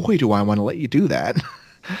 boy, do I want to let you do that.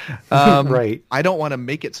 Right. I don't want to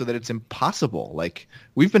make it so that it's impossible. Like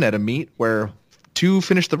we've been at a meet where 2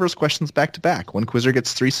 finished the first questions back to back. One quizzer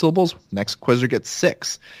gets 3 syllables, next quizzer gets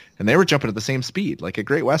 6. And they were jumping at the same speed. Like at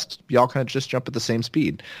Great West, y'all kind of just jump at the same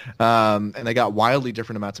speed. And they got wildly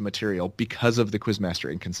different amounts of material because of the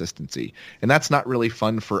quizmaster inconsistency. And that's not really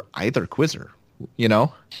fun for either quizzer, you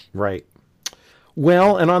know? Right.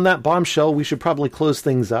 Well, and on that bombshell, we should probably close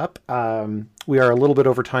things up. We are a little bit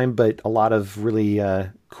over time, but a lot of really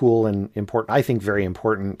cool and important, I think very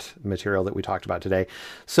important material that we talked about today.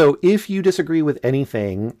 So if you disagree with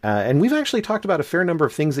anything, and we've actually talked about a fair number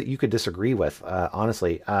of things that you could disagree with,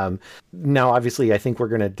 honestly. Now, obviously, I think we're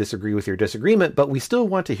going to disagree with your disagreement, but we still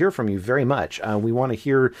want to hear from you very much. We want to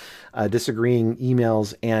hear disagreeing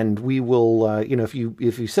emails, and we will, if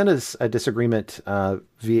you send us a disagreement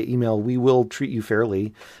via email, we will treat you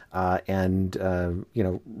fairly and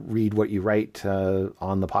read what you write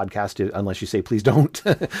on the podcast, unless you say please don't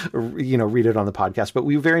read it on the podcast. But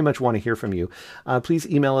we very much want to hear from you. Please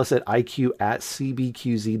email us at iq@cbqz.org.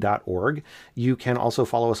 You can also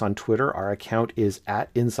follow us on Twitter. Our account is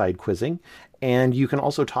 @InsideQuizzing. And you can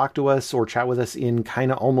also talk to us or chat with us in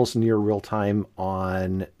kind of almost near real time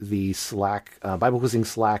on the Slack, Bible Quizzing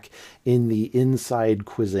Slack in the Inside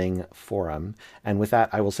Quizzing forum. And with that,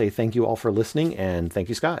 I will say thank you all for listening, and thank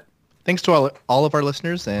you, Scott. Thanks to all of our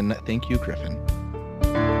listeners, and thank you, Griffin.